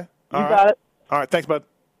 Okay. You got it. All right. Thanks, bud.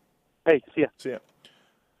 Hey, see ya. See ya.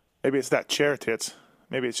 Maybe it's that chair, Tits.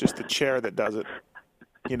 Maybe it's just the chair that does it.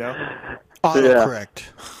 Autocorrect.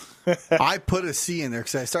 I put a C in there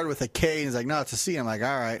because I started with a K, and he's like, no, it's a C. I'm like,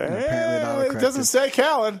 all right. And apparently it doesn't say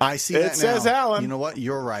Callan. I see that now. It says Alan. You know what?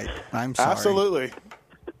 You're right. I'm sorry. Absolutely.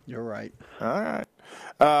 You're right. All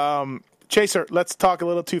right. Chaser, let's talk a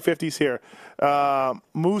little 250s here.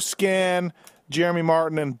 Muscan, Jeremy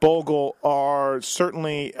Martin, and Bogle are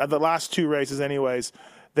certainly, the last 2 races anyways,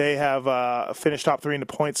 they have finished top 3 in the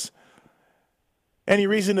points. Any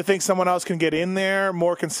reason to think someone else can get in there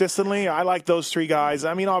more consistently? I like those 3 guys.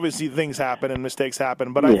 I mean, obviously things happen and mistakes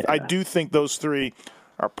happen, but I do think those 3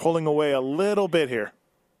 are pulling away a little bit here.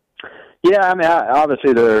 Yeah, I mean,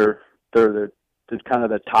 obviously they're kind of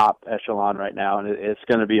the top echelon right now, and it's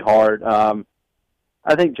going to be hard.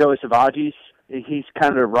 I think Joey Savagis, he's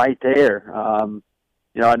kind of right there.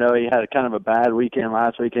 I know he had kind of a bad weekend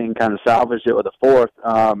last weekend, kind of salvaged it with a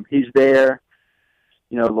 4th. He's there.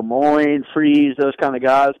 Lemoyne, Freeze, those kind of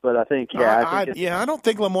guys, but I think, I don't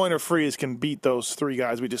think Lemoyne or Freeze can beat those 3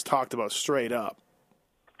 guys we just talked about straight up.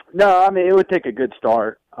 No, I mean, it would take a good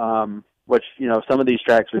start, which, some of these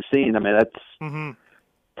tracks we've seen, I mean, that's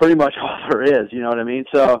pretty much all there is, you know what I mean?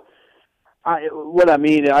 So, I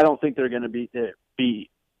don't think they're going to be.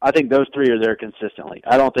 I think those 3 are there consistently.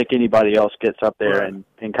 I don't think anybody else gets up there and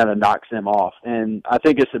kind of knocks them off. And I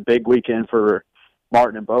think it's a big weekend for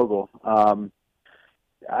Martin and Bogle.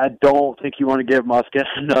 I don't think you want to give Muskin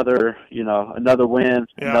another win,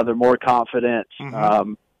 another more confidence.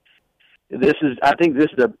 Mm-hmm. I think this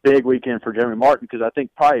is a big weekend for Jeremy Martin because I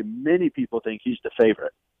think probably many people think he's the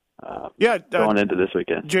favorite. Going into this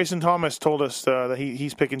weekend. Jason Thomas told us that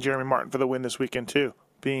he's picking Jeremy Martin for the win this weekend too,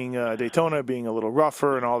 being Daytona, being a little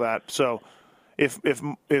rougher and all that. So if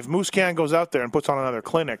Musquin goes out there and puts on another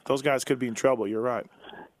clinic, those guys could be in trouble. You're right.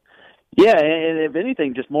 Yeah, and if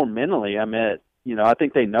anything, just more mentally. I mean, I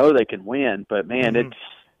think they know they can win, but man, it's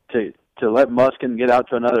to let Muskin get out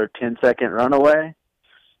to another 10-second runaway.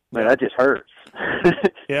 Man, that just hurts.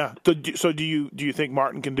 Yeah. So do you think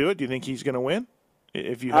Martin can do it? Do you think he's going to win?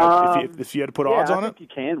 If you had to put odds on it? I think he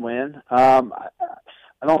can win. I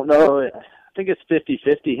don't know. I think it's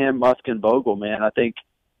 50-50 him, Muskin, Bogle, man. I think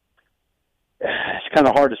it's kind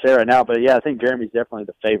of hard to say right now, but yeah, I think Jeremy's definitely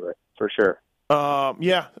the favorite for sure.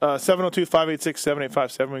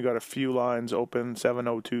 702-586-7857. We got a few lines open.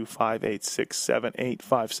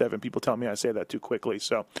 702-586-7857. People tell me I say that too quickly.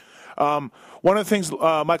 So, one of the things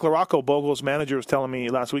Mike LaRocco, Bogle's manager, was telling me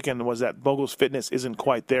last weekend was that Bogle's fitness isn't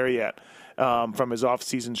quite there yet from his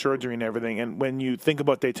off-season surgery and everything. And when you think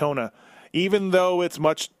about Daytona, even though it's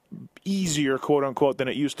much easier, quote unquote, than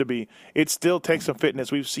it used to be, it still takes some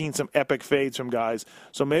fitness. We've seen some epic fades from guys.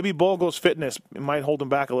 So maybe Bogle's fitness might hold him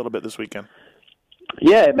back a little bit this weekend.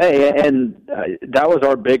 Yeah, it may, and that was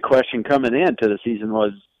our big question coming into the season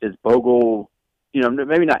was, is Bogle,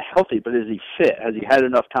 maybe not healthy, but is he fit? Has he had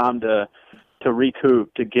enough time to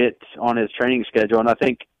recoup, to get on his training schedule? And I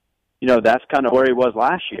think, that's kind of where he was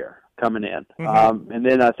last year coming in. Mm-hmm. And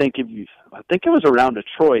then I think it was around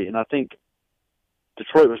Detroit, and I think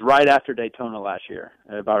Detroit was right after Daytona last year,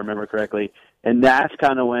 if I remember correctly. And that's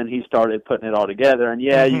kind of when he started putting it all together. And,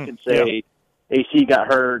 you can say AC got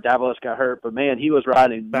hurt, Davalos got hurt, but, man, he was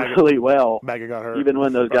riding really well Baggett got hurt. even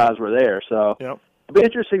when those guys were there. So it'll be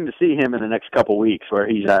interesting to see him in the next couple weeks where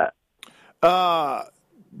he's at.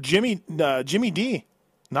 Jimmy D,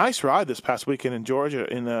 nice ride this past weekend in Georgia,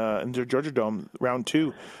 in the Georgia Dome, round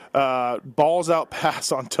 2. Balls out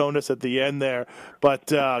pass on Tonis at the end there, but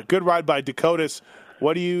good ride by Dakotas.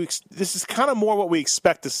 This is kind of more what we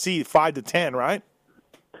expect to see, 5 to 10, right?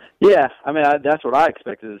 Yeah, I mean, that's what I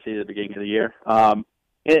expected to see at the beginning of the year. And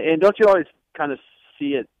don't you always kind of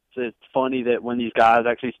see it? It's funny that when these guys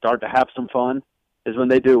actually start to have some fun is when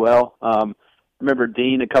they do well. I remember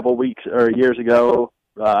Dean a couple weeks or years ago,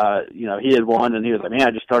 he had won, and he was like, man,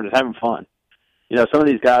 I just started having fun. Some of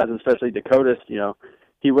these guys, especially Dakotas,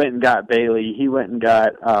 he went and got Bailey. He went and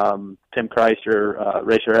got Tim Chrysler,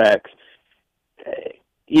 Racer X.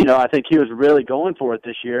 I think he was really going for it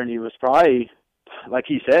this year, and he was probably, like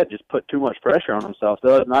he said, just put too much pressure on himself.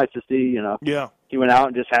 So it was nice to see, he went out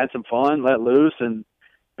and just had some fun, let loose, and,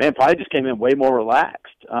 man, probably just came in way more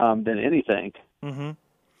relaxed than anything. Mm-hmm.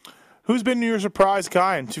 Who's been your surprise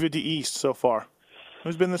guy in 250 East so far?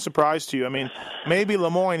 Who's been the surprise to you? I mean, maybe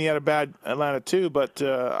Lemoyne, he had a bad Atlanta too, but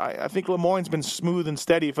I think Lemoyne's been smooth and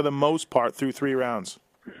steady for the most part through 3 rounds.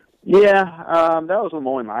 Yeah, that was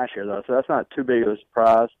Lemoyne last year, though, so that's not too big of a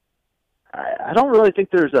surprise. I don't really think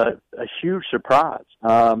there's a huge surprise.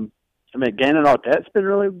 Gannon Audette's been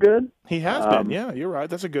really good. He has been, yeah, you're right.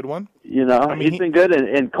 That's a good one. He's been good,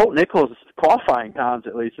 and Colt Nichols' qualifying times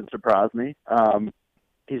at least have surprised me.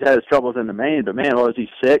 He's had his troubles in the main, but, man, what was he,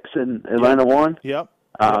 6 in Atlanta 1? Yep.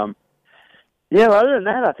 Other than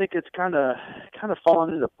that, I think it's kind of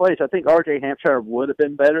fallen into place. I think R.J. Hampshire would have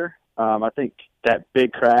been better. I think that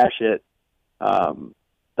big crash at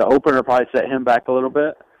the opener probably set him back a little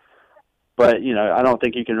bit. But, I don't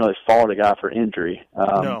think you can really fault a guy for injury.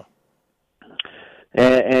 No.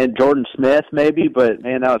 And Jordan Smith maybe, but,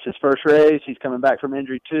 man, now it's his first race. He's coming back from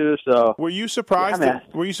injury too. So were you surprised?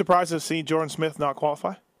 Were you surprised to see Jordan Smith not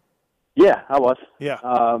qualify? Yeah, I was. Yeah.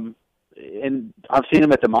 And I've seen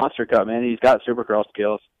him at the Monster Cup, man. He's got Supercross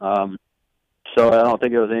skills. So I don't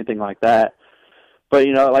think it was anything like that. But,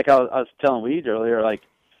 like I was telling Weeds earlier,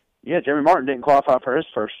 Jeremy Martin didn't qualify for his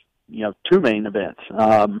first, 2 main events.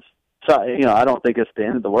 So, I don't think it's the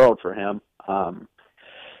end of the world for him.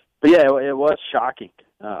 But, yeah, it was shocking.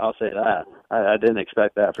 I'll say that. I didn't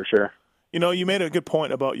expect that for sure. You made a good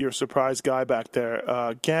point about your surprise guy back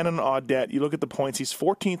there. Gannon Audette, you look at the points, he's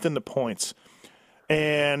 14th in the points.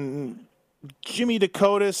 And Jimmy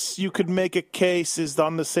Dakotas, you could make a case, is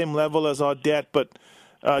on the same level as Audette, but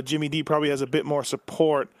Jimmy D probably has a bit more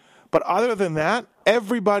support. But other than that,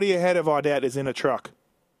 everybody ahead of Audette is in a truck.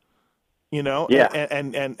 Yeah.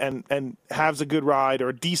 And has a good ride or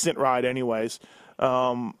a decent ride anyways.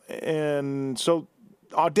 And so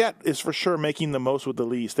Audette is for sure making the most with the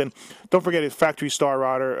least. And don't forget his factory star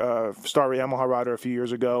rider, star Yamaha rider a few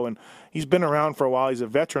years ago, and he's been around for a while. He's a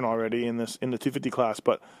veteran already in the 250 class.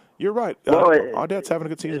 But you're right. Audette's having a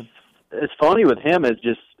good season. It's funny with him is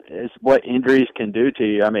what injuries can do to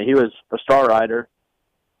you. I mean, he was a star rider.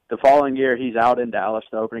 The following year, he's out in Dallas,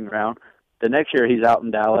 the opening round. The next year, he's out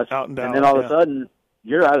in Dallas. And then all of a sudden,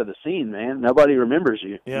 you're out of the scene, man. Nobody remembers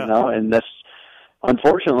you, you know, and that's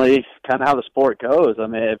unfortunately kind of how the sport goes. I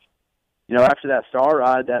mean, after that star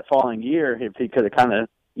ride that following year, if he could have kind of,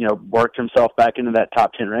 worked himself back into that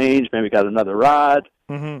top 10 range, maybe got another ride.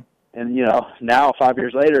 Mm-hmm. And, now 5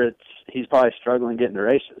 years later, he's probably struggling getting to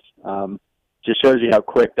races. Just shows you how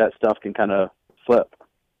quick that stuff can kind of flip.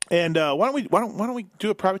 And why don't we do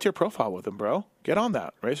a privateer profile with him, bro? Get on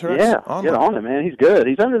that, Racer X. Yeah, get on it, man. He's good.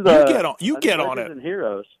 He's under the you get on it. And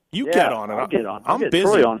Heroes. Get on it. I'll get on. I'm get busy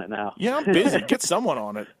Troy on it now. Yeah, I'm busy. Get someone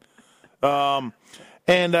on it.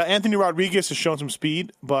 And Anthony Rodriguez has shown some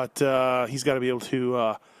speed, but he's got to be able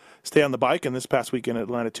to stay on the bike. And this past weekend at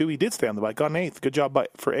Atlanta too, he did stay on the bike. Got an 8th. Good job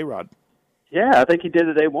for A-Rod. Yeah, I think he did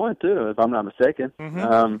it A1 too, if I'm not mistaken.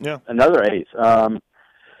 Mm-hmm. Another 8th.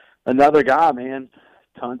 Another guy, man.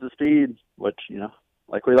 Tons of speed, which,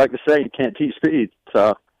 like we like to say, you can't teach speed.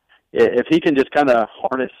 So if he can just kind of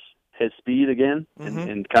harness his speed again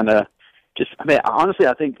and kind of honestly,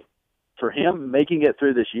 I think for him, making it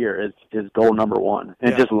through this year is goal number one,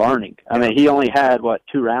 and just learning. I mean, he only had,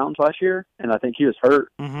 2 rounds last year, and I think he was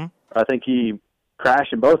hurt. Mm-hmm. I think he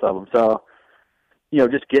crashed in both of them. So,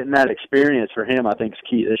 just getting that experience for him, I think, is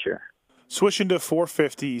key this year. Switching to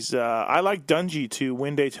 450s, I like Dungey to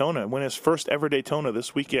win Daytona, win his first ever Daytona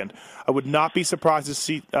this weekend. I would not be surprised to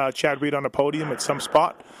see Chad Reed on a podium at some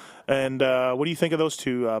spot. And what do you think of those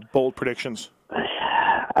two bold predictions?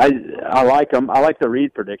 I like them. I like the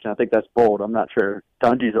Reed prediction. I think that's bold. I'm not sure.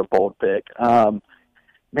 Dungey's a bold pick.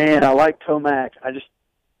 Man, I like Tomac.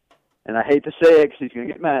 And I hate to say it because he's going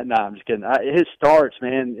to get mad. No, I'm just kidding. His starts,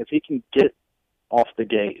 man, if he can get off the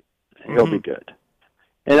gate, he'll be good.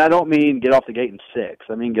 And I don't mean get off the gate in 6th.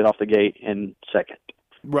 I mean get off the gate in 2nd.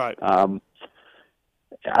 Right.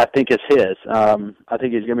 I think it's his. I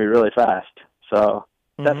think he's going to be really fast. So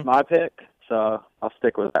that's my pick. So I'll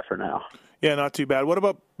stick with that for now. Yeah, not too bad. What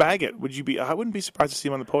about Baggett? I wouldn't be surprised to see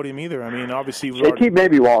him on the podium either. I mean, obviously, JT may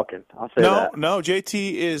be walking. I'll say that. No.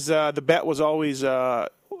 JT is the bet was always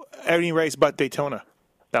any race but Daytona.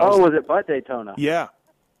 Was it but Daytona? Yeah.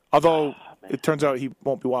 Although it turns out he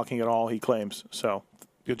won't be walking at all. He claims so.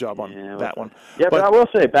 Good job on that one. Yeah, but I will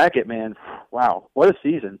say, Baggett, man, wow, what a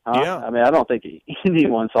season. Huh? Yeah. I mean, I don't think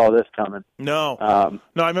anyone saw this coming. No.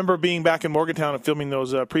 No, I remember being back in Morgantown and filming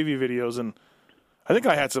those preview videos, and I think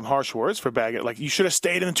I had some harsh words for Baggett, like, you should have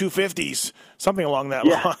stayed in the 250s, something along that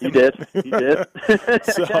line. Yeah, you did. You did.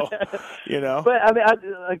 So, But, I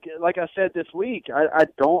mean, like I said this week, I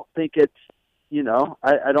don't think it's,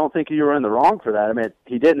 I don't think you were in the wrong for that. I mean,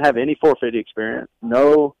 he didn't have any 450 experience.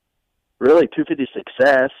 No really 250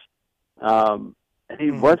 success. And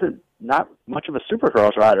he wasn't not much of a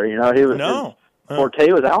supercross rider. He was his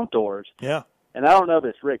forte was outdoors. Yeah. And I don't know if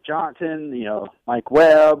it's Rick Johnson, Mike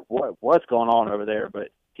Webb, what's going on over there, but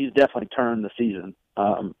he's definitely turned the season.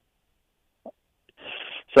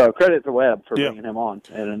 So credit to Webb for bringing him on,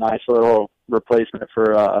 and a nice little replacement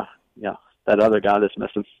for that other guy that's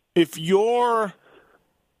missing. If you're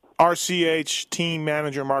RCH team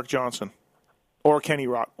manager Mark Johnson or Kenny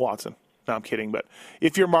Watson, no, I'm kidding, but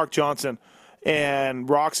if you're Mark Johnson and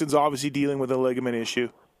Roxon's obviously dealing with a ligament issue,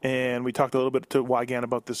 and we talked a little bit to Wygan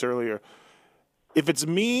about this earlier, if it's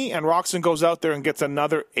me and Roxon goes out there and gets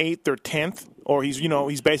another 8th or 10th, or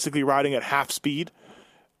he's basically riding at half speed,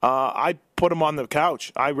 I put him on the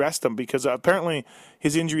couch. I rest him because apparently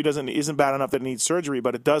his injury isn't bad enough that it needs surgery,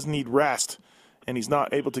 but it does need rest, and he's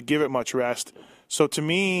not able to give it much rest. So to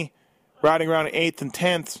me, riding around at 8th and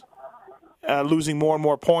 10th, losing more and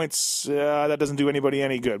more points, that doesn't do anybody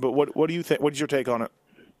any good. But what do you think? What is your take on it?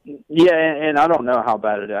 Yeah, and I don't know how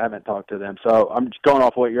bad it is. I haven't talked to them. So I'm just going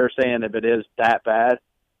off what you're saying. If it is that bad,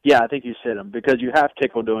 yeah, I think you sit him because you have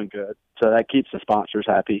Tickle doing good. So that keeps the sponsors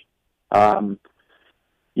happy.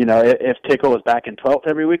 If Tickle was back in 12th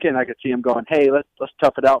every weekend, I could see him going, hey, let's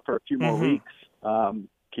tough it out for a few more weeks.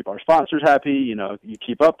 Keep our sponsors happy. You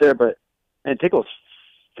keep up there. And Tickle's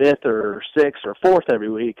 5th or 6th or 4th every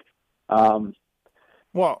week.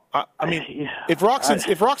 Well, I mean, if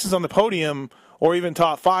Roxon's on the podium or even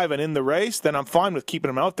top 5 and in the race, then I'm fine with keeping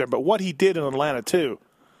him out there. But what he did in Atlanta too,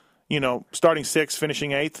 starting 6th, finishing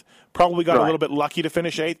 8th, probably got a little bit lucky to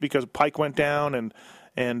finish 8th because Pike went down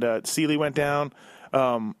and Seeley went down.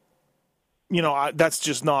 that's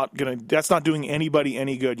just that's not doing anybody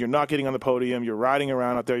any good. You're not getting on the podium. You're riding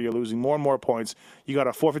around out there. You're losing more and more points. You got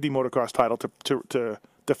a 450 motocross title to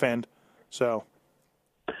defend. So.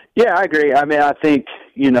 Yeah, I agree. I mean, I think,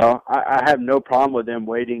 I have no problem with them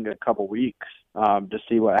waiting a couple weeks to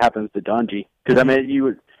see what happens to Dungey. Because, I mean, you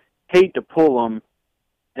would hate to pull them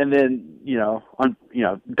and then,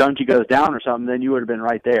 Dungey goes down or something, then you would have been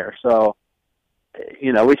right there. So,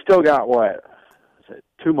 we still got,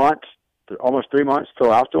 2 months, almost 3 months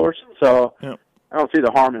till outdoors. So yep. I don't see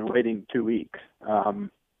the harm in waiting 2 weeks,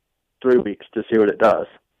 3 weeks to see what it does.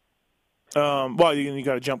 Well, you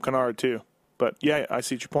got to jump Canard, too. But, yeah, I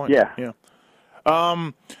see your point. Yeah.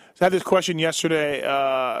 I had this question yesterday.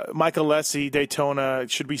 Michael Alessi, Daytona,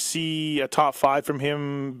 should we see a top 5 from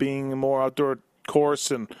him being a more outdoor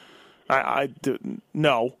course? And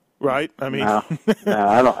no, right? I mean, no,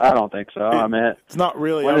 I don't think so. I mean, it's not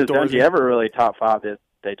really when outdoors. When has Dungey ever really top 5 at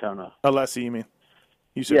Daytona? Alessi, you mean?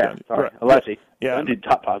 You said yeah, Dungey. sorry, Right. Alessi. Yeah, Dungey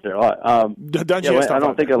top 5 there a lot. Dungey I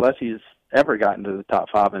don't think Alessi's ever gotten to the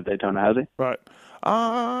top 5 in Daytona, has he? Right.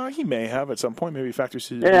 He may have at some point, maybe factory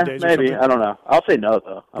season days. Maybe. Or something. I don't know. I'll say no,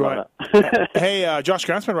 though. Right. Hey, Josh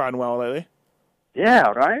Grant's been riding well lately.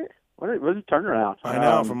 Yeah, right? What is a turnaround? I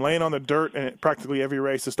know, from laying on the dirt in practically every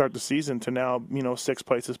race to start the season to now, 6th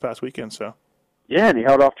place this past weekend. So. Yeah, and he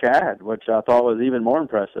held off Chad, which I thought was even more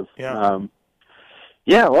impressive. Yeah.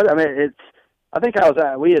 I think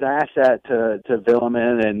we had asked that to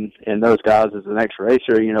Villeman and those guys as the next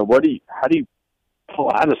racer. How do you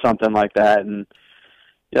pull out of something like that? And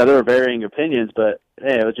there were varying opinions, but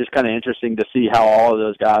it was just kind of interesting to see how all of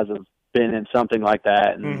those guys have been in something like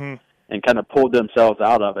that and kind of pulled themselves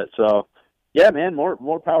out of it. So, yeah, man,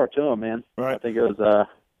 more power to him, man. Right. I think it was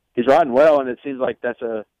he's riding well, and it seems like that's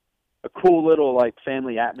a cool little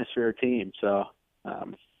family atmosphere team. So.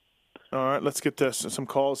 All right, let's get to some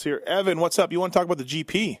calls here. Evan, what's up? You want to talk about the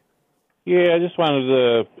GP? Yeah, I just wanted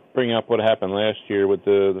to bring up what happened last year with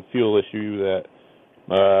the fuel issue that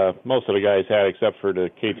most of the guys had, except for the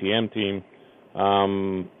KTM team.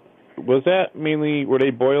 Was that mainly, were they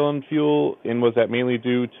boiling fuel, and was that mainly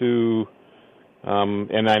due to,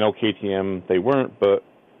 and I know KTM, they weren't, but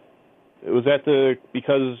was that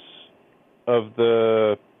because of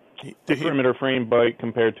the perimeter frame bike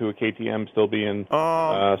compared to a KTM still being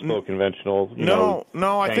slow conventional?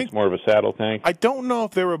 I think more of a saddle tank. I don't know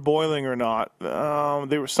if they were boiling or not.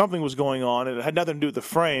 Something was going on. It had nothing to do with the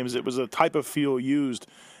frames. It was a type of fuel used.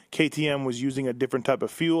 KTM was using a different type of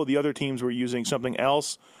fuel. The other teams were using something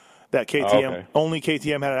else that only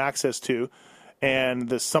KTM had access to, and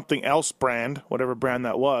the something else brand, whatever brand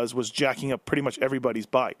that was jacking up pretty much everybody's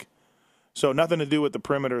bike. So nothing to do with the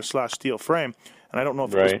perimeter/steel frame. And I don't know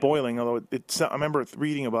if it was boiling, although I remember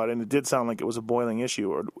reading about it, and it did sound like it was a boiling issue,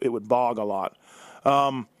 or it would bog a lot.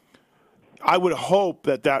 I would hope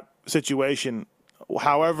that situation,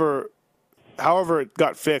 however it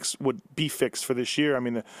got fixed, would be fixed for this year. I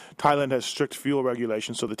mean, Thailand has strict fuel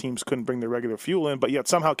regulations, so the teams couldn't bring their regular fuel in, but yet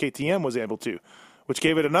somehow KTM was able to, which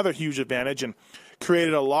gave it another huge advantage and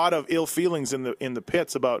created a lot of ill feelings in the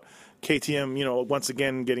pits about KTM, once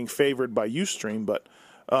again getting favored by Ustream. But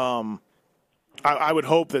I would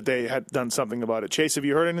hope that they had done something about it. Chase, have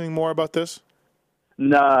you heard anything more about this?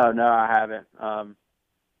 No, I haven't.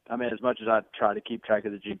 I mean, as much as I try to keep track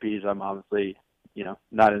of the GPs, I'm obviously,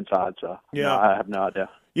 not inside, so I have no idea.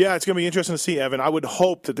 Yeah, it's going to be interesting to see, Evan. I would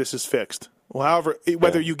hope that this is fixed. Well, however,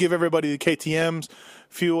 whether you give everybody the KTM's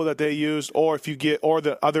fuel that they used, or if you or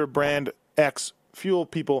the other brand X fuel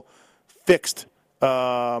people fixed,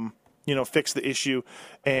 fix the issue,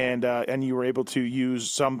 and you were able to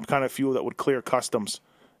use some kind of fuel that would clear customs,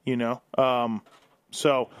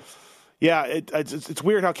 So, yeah, it's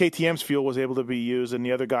weird how KTM's fuel was able to be used and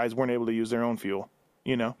the other guys weren't able to use their own fuel,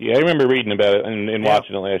 Yeah, I remember reading about it and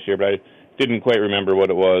watching it last year, but I didn't quite remember what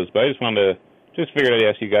it was. But I just wanted to figured I'd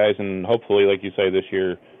ask you guys, and hopefully, like you say, this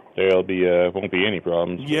year there'll be won't be any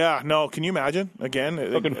problems. Yeah, no, can you imagine? Again,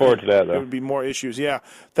 looking forward to that, though. There would be more issues. Yeah,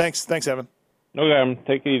 thanks, Evan. No problem.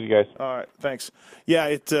 Take it easy, guys. All right, thanks. Yeah,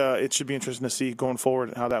 it should be interesting to see going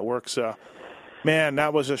forward how that works. Man,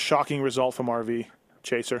 that was a shocking result from RV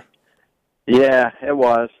Chaser. Yeah, it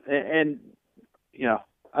was, and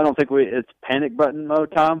I don't think it's panic button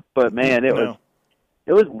mode, Tom. But man, it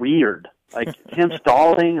was weird. Like him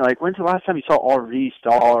stalling. Like when's the last time you saw RV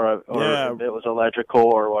stall, or if it was electrical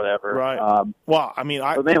or whatever? Right. Well, I mean,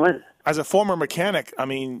 as a former mechanic, I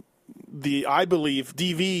mean, I believe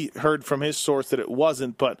DV heard from his source that it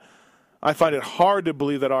wasn't, but I find it hard to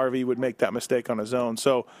believe that RV would make that mistake on his own.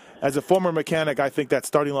 So, as a former mechanic, I think that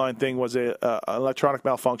starting line thing was an electronic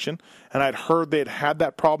malfunction, and I'd heard they'd had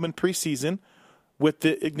that problem in preseason with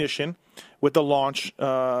the ignition, with the launch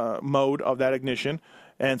mode of that ignition.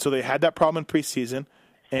 And so they had that problem in preseason,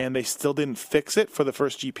 and they still didn't fix it for the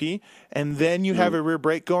first GP. And then you have a rear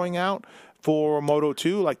brake going out for Moto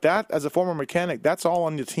 2. Like that, as a former mechanic, that's all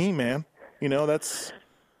on your team, man. That's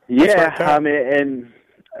right, I mean, and,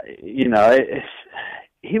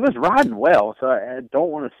 he was riding well, so I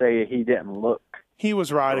don't want to say he didn't look. He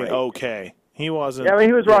was riding great. Okay. He wasn't. Yeah, I mean,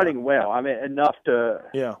 he was riding well. I mean, enough to.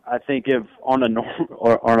 Yeah. I think if on a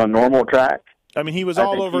normal track. I mean, he was I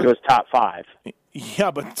all think over. He was top 5.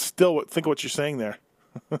 Yeah, but still, think of what you're saying there.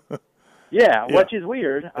 Yeah, which is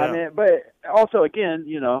weird. Yeah. I mean, but also again,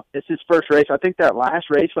 it's his first race. I think that last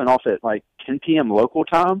race went off at like 10 p.m. local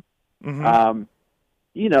time. Mm-hmm.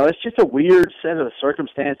 It's just a weird set of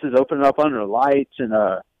circumstances, opening up under the lights and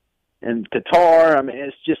Qatar. I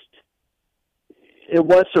mean, it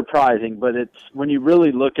was surprising, but it's when you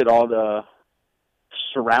really look at all the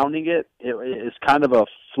surrounding it's kind of a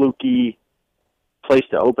fluky place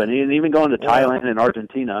to open. And even going to Thailand and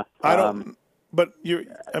Argentina. But you're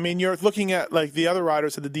looking at like the other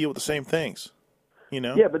riders had to deal with the same things,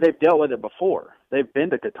 Yeah, but they've dealt with it before. They've been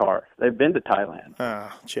to Qatar. They've been to Thailand.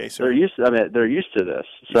 Chaser. They're used to this.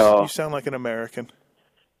 So you sound like an American.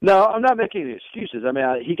 No, I'm not making any excuses. I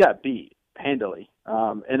mean, he got beat handily,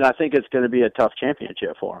 and I think it's going to be a tough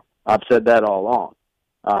championship for him. I've said that all along.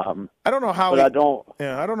 I don't know how. But I don't.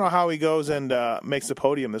 Yeah, I don't know how he goes and makes the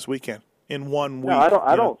podium this weekend in 1 week. No,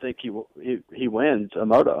 I don't think he wins a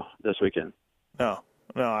moto this weekend. No,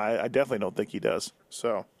 I definitely don't think he does.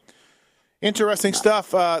 So, interesting stuff.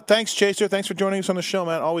 Thanks, Chaser. Thanks for joining us on the show,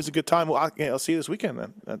 man. Always a good time. Well, I'll see you this weekend,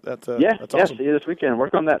 then. That's awesome. See you this weekend.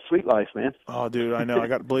 Work on that sweet life, man. Oh, dude, I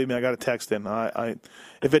know. Believe me, I got a text in.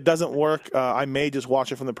 If it doesn't work, I may just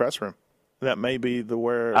watch it from the press room. That may be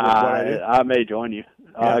what I do. I may join you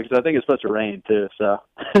because I think it's supposed to rain too. So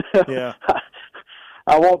yeah,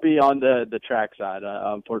 I won't be on the track side.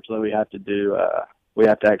 Unfortunately, we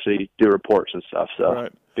have to actually do reports and stuff. So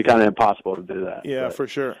it'd be kind of impossible to do that. Yeah, for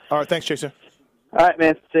sure. All right, thanks, Chaser. All right,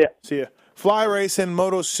 man. See ya. Fly Racing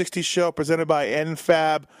Moto 60 show presented by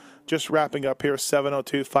NFAB. Just wrapping up here,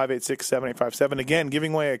 702-586-7857. Again,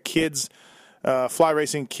 giving away a kids Fly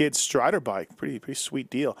Racing Kids Strider bike. Pretty sweet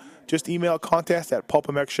deal. Just email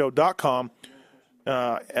contest@pulpmxshow.com.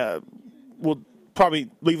 We'll probably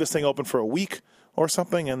leave this thing open for a week or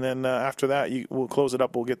something, and then after that, we'll close it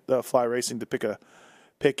up. We'll get Fly Racing to pick a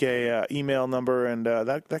email number, and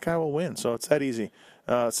that guy will win. So it's that easy.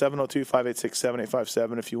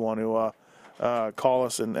 702-586-7857 if you want to call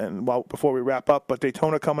us. And before we wrap up, but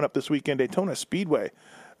Daytona coming up this weekend. Daytona Speedway.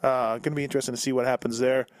 Going to be interesting to see what happens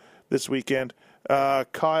there this weekend.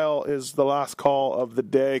 Kyle is the last call of the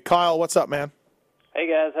day. Kyle, what's up, man? Hey,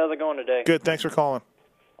 guys. How's it going today? Good. Thanks for calling.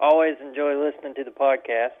 Always enjoy listening to the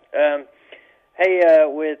podcast. Hey,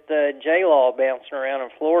 with J-Law bouncing around in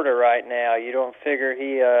Florida right now, you don't figure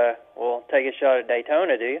he will take a shot at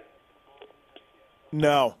Daytona, do you?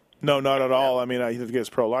 No, not at all. I mean, he'd have to get his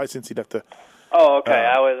pro license. He'd have to. Oh, okay.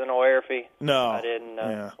 I wasn't aware if he. No, I didn't.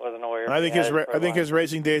 Wasn't aware. I think his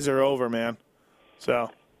racing days are over, man. So.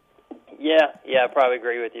 Yeah, I probably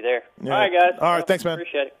agree with you there. Yeah. All right, guys. All right, thanks, man.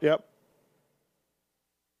 Appreciate it. Yep.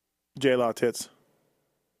 J-Law tits.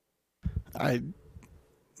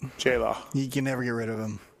 J-Law. You can never get rid of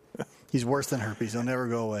him. He's worse than herpes. He'll never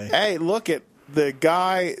go away. Hey, look at the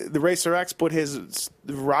guy, the Racer X put his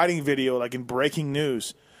riding video like in breaking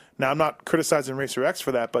news. Now, I'm not criticizing Racer X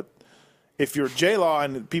for that, but if you're J-Law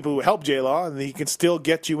and people who help J-Law, then he can still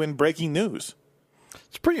get you in breaking news.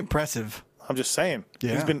 It's pretty impressive. I'm just saying.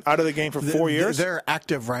 Yeah. He's been out of the game for 4 years. There are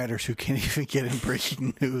active riders who can't even get in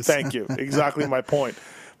breaking news. Thank you. Exactly my point.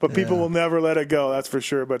 But people will never let it go, that's for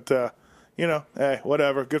sure. But, hey,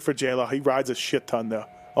 whatever. Good for J-Law. He rides a shit ton, though.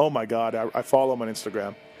 Oh, my God. I follow him on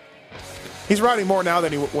Instagram. He's riding more now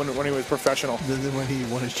than when he was professional. Than when he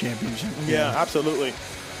won his championship. Yeah, absolutely.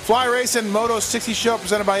 Fly Racing Moto 60 show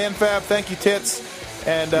presented by NFAB. Thank you, Tits.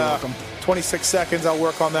 And 26 seconds. I'll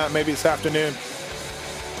work on that maybe this afternoon.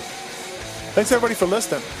 Thanks, everybody, for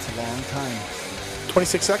listening. It's a long time.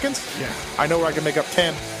 26 seconds? Yeah. I know where I can make up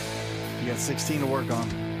 10. You got 16 to work on.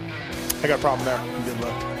 I got a problem there. Good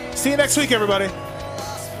luck. See you next week, everybody.